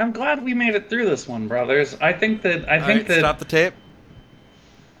 I'm glad we made it through this one, brothers. I think that All right, stop the tape.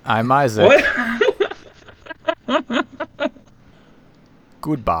 I'm Isaac. What?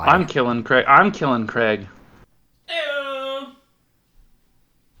 Goodbye. I'm killing Craig. Ew.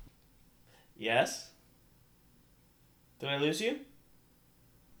 Yes? Did I lose you?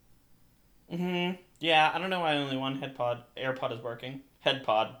 Yeah, I don't know why only one AirPod is working.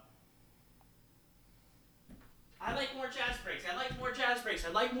 HeadPod. I like more jazz breaks. I like more jazz breaks.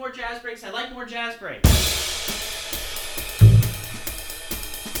 I like more jazz breaks. I like more jazz breaks.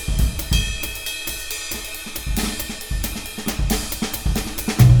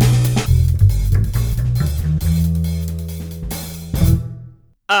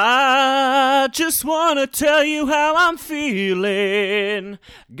 I just wanna tell you how I'm feeling.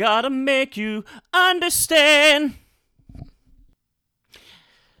 Gotta make you understand.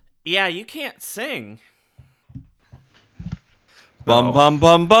 Yeah, you can't sing. Bum bum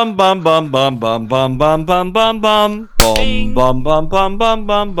bum bum bum bum bum bum bum bum bum bum bum Bing. bum bum bum bum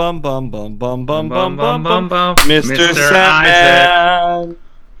bum bum bum bum bum bum bum bum bum. Mr. Mr. Sandman,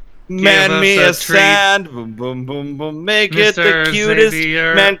 man us me a a treat. sand, boom boom boom boom, make it the Mr. cutest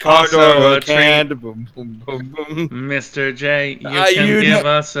Xavier, man also corridor a can, boom boom boom boom. Mr. J, you Ah, can you give know-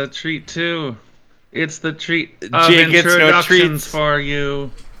 us a treat too. It's the treat of Jay gets no introductions treats. for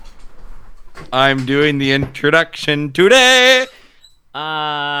you. I'm doing the introduction today.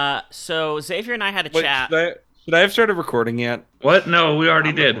 So Xavier and I had a Wait, chat. should I have started recording yet? What? No, we already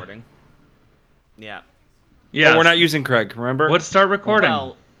I'm did. recording. Yeah. Yeah, Oh, we're not using Craig, remember? Let's start recording.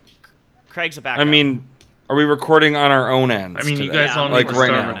 Well, Craig's a backup. I mean, are we recording on our own ends? I mean, you today? guys all like need to right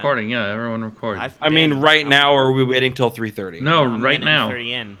start now. recording. Yeah, everyone record. I mean, right now, or are we waiting till 3:30? No, I'm right minute now.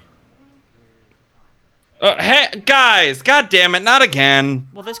 30 in. Hey, guys! God damn it! Not again!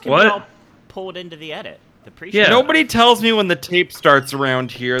 Well, this can What? be all pulled into the edit. The pre-show. Yeah. Nobody tells me when the tape starts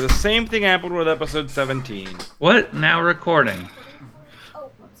around here. The same thing happened with episode 17. What? Now recording.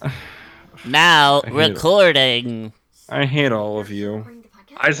 Now hate it. recording. I hate all of you.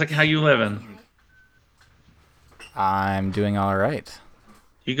 Isaac, how you living? I'm doing all right.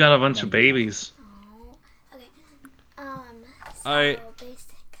 You got a bunch of babies.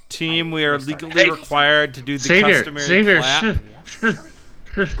 Team, we are legally required to do the Xavier, customary clap.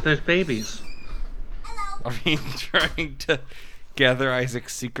 shush, there's babies. Are we trying to gather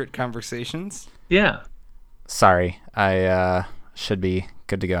Isaac's secret conversations? Yeah. Sorry, I should be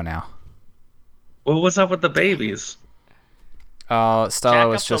good to go now. Well, what's up with the babies? Oh, Stella Jack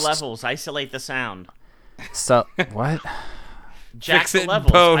was up just the levels, isolate the sound. What? Jack Fix the it in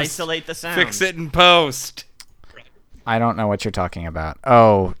levels, post. isolate the sound. Fix it in post. I don't know what you're talking about.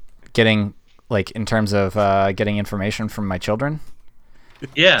 Oh, getting in terms of getting information from my children.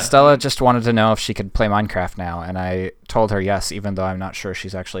 Yeah. Stella just wanted to know if she could play Minecraft now, and I told her yes, even though I'm not sure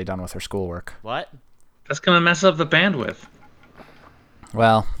she's actually done with her schoolwork. What? That's gonna mess up the bandwidth.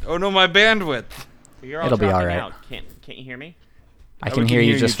 Well, Oh no, my bandwidth. You're all It'll be dropping alright. out. Can't you hear me? I we can hear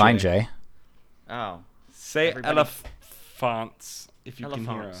you just fine, Jay. Jay. Oh. Say Everybody- elephants if you can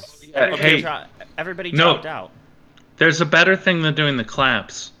hear us. Telephones. Yeah, hey. Everybody No. dropped out. There's a better thing than doing the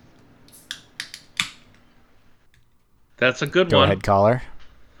claps. That's a good Go one. ahead, caller.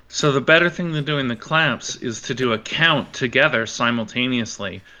 So the better thing than doing the claps is to do a count together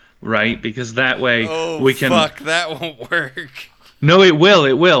simultaneously, right? Because that way Oh, we can. fuck, that won't work. No, it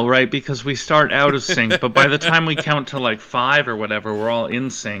will, right? Because we start out of sync, but by the time we count to like 5 or whatever, we're all in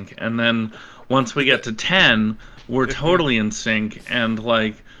sync, and then once we get to 10, we're totally in sync, and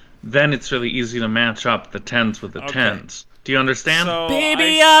then it's really easy to match up the 10s with the 10s. Do you understand? So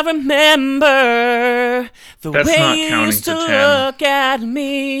Baby, I remember the That's way not you counting used to to 10. look at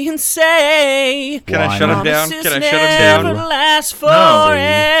me and say, Can I One, shut him down? "Promises Can I shut him never down? last No.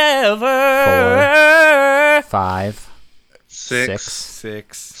 forever." 5, 6,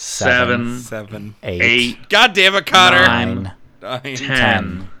 6, 7, 7, 8, God damn it, Connor. 9, 9,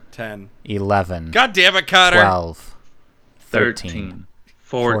 10, 10. 11, God damn it, Connor. 12, 13,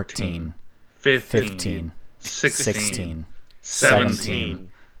 14, 15, 15, 16, 16, 17,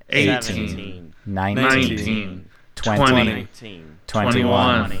 18, 19, 20, 19,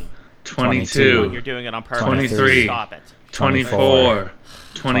 21, 22, You're doing it on purpose. 23, Stop it. 24,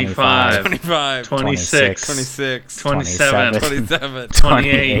 25, 25, 26, 26, 27, 27,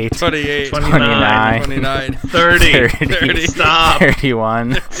 28, 28, 29, 29, 30. 30, Stop.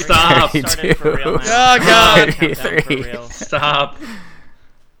 31, Stop. Started for real 32, now. Oh, God. Countdown for 33. real. Stop.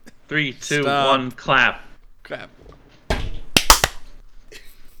 3, 2, Stop. 1, clap. Crap.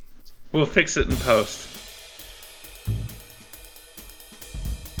 We'll fix it in post.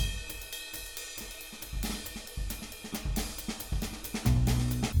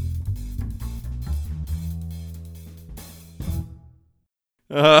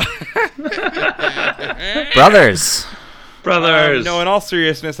 Brothers. Brothers. No, in all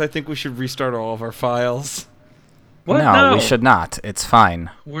seriousness, I think we should restart all of our files. What? No, we should not. It's fine.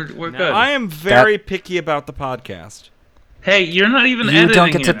 We're No. good. I am very picky about the podcast. Hey, you're not even You editing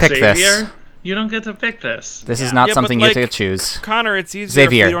don't get to it, pick this. Xavier. You don't get to pick this. This is not Yeah, but, something you like, get to choose. Connor, it's easier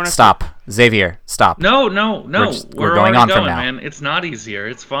if you Xavier, don't have stop. Xavier, stop. No. We're going already on from now. man. It's not easier.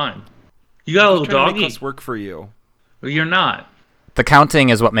 It's fine. You got a to little trying to make doggy. this work for you. Well, you're not. The counting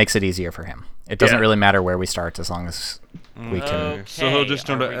is what makes it easier for him. It doesn't Yeah. really matter where we start as long as we can. Okay, So he'll just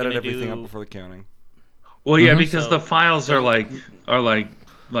know are to we edit gonna everything up do- before the counting. Well, yeah, because So- the files are like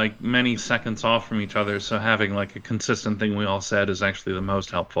many seconds off from each other. So having like a consistent thing we all said is actually the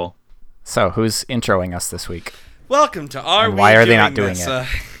most helpful. So, who's introing us this week? Welcome to Are And We why are they Doing not doing This?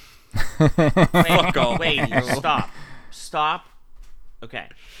 it? Fuck all. Wait, stop. Okay.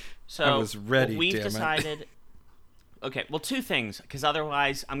 So I was ready, what we've damn it. decided. Okay, well, two things, because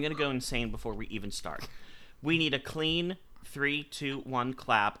otherwise I'm gonna go insane before we even start. We need a clean 3, 2, 1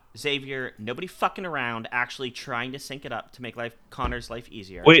 clap. Xavier, nobody fucking around, actually trying to sync it up to make Connor's life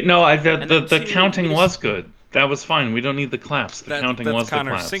easier. Wait, no, the And then two, counting we was good. That was fine. We don't need the claps. The counting that's was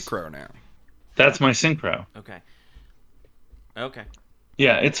Connor's the claps. synchro now. That's my synchro. Okay.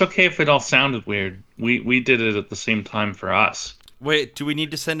 Yeah, it's okay if it all sounded weird. We did it at the same time for us. Wait, do we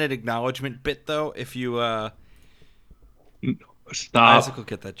need to send an acknowledgement bit though? If you Stop. Isaac will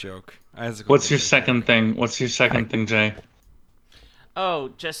get that joke. Isaac will What's get your that second joke. thing? What's your second thing, Jay? Oh,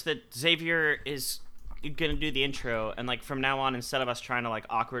 just that Xavier is gonna do the intro, and from now on, instead of us trying to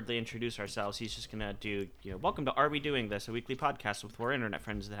awkwardly introduce ourselves, he's just gonna do, welcome to Are We Doing This, a weekly podcast with four internet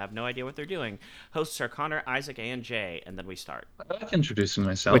friends that have no idea what they're doing. Hosts are Connor, Isaac, and Jay, and then we start. I like introducing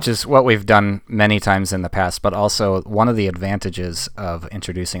myself. Which is what we've done many times in the past, but also one of the advantages of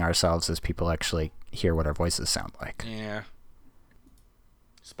introducing ourselves is people actually hear what our voices sound like. Yeah.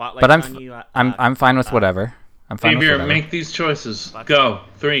 Spotlight But on you. I'm fine with whatever. I'm fine with Xavier, whatever. make these choices. Go.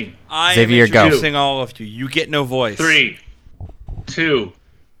 3, I Xavier, am go. introducing all of you. You get no voice. 3, 2,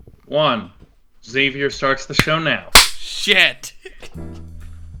 1. Xavier starts the show now. Shit.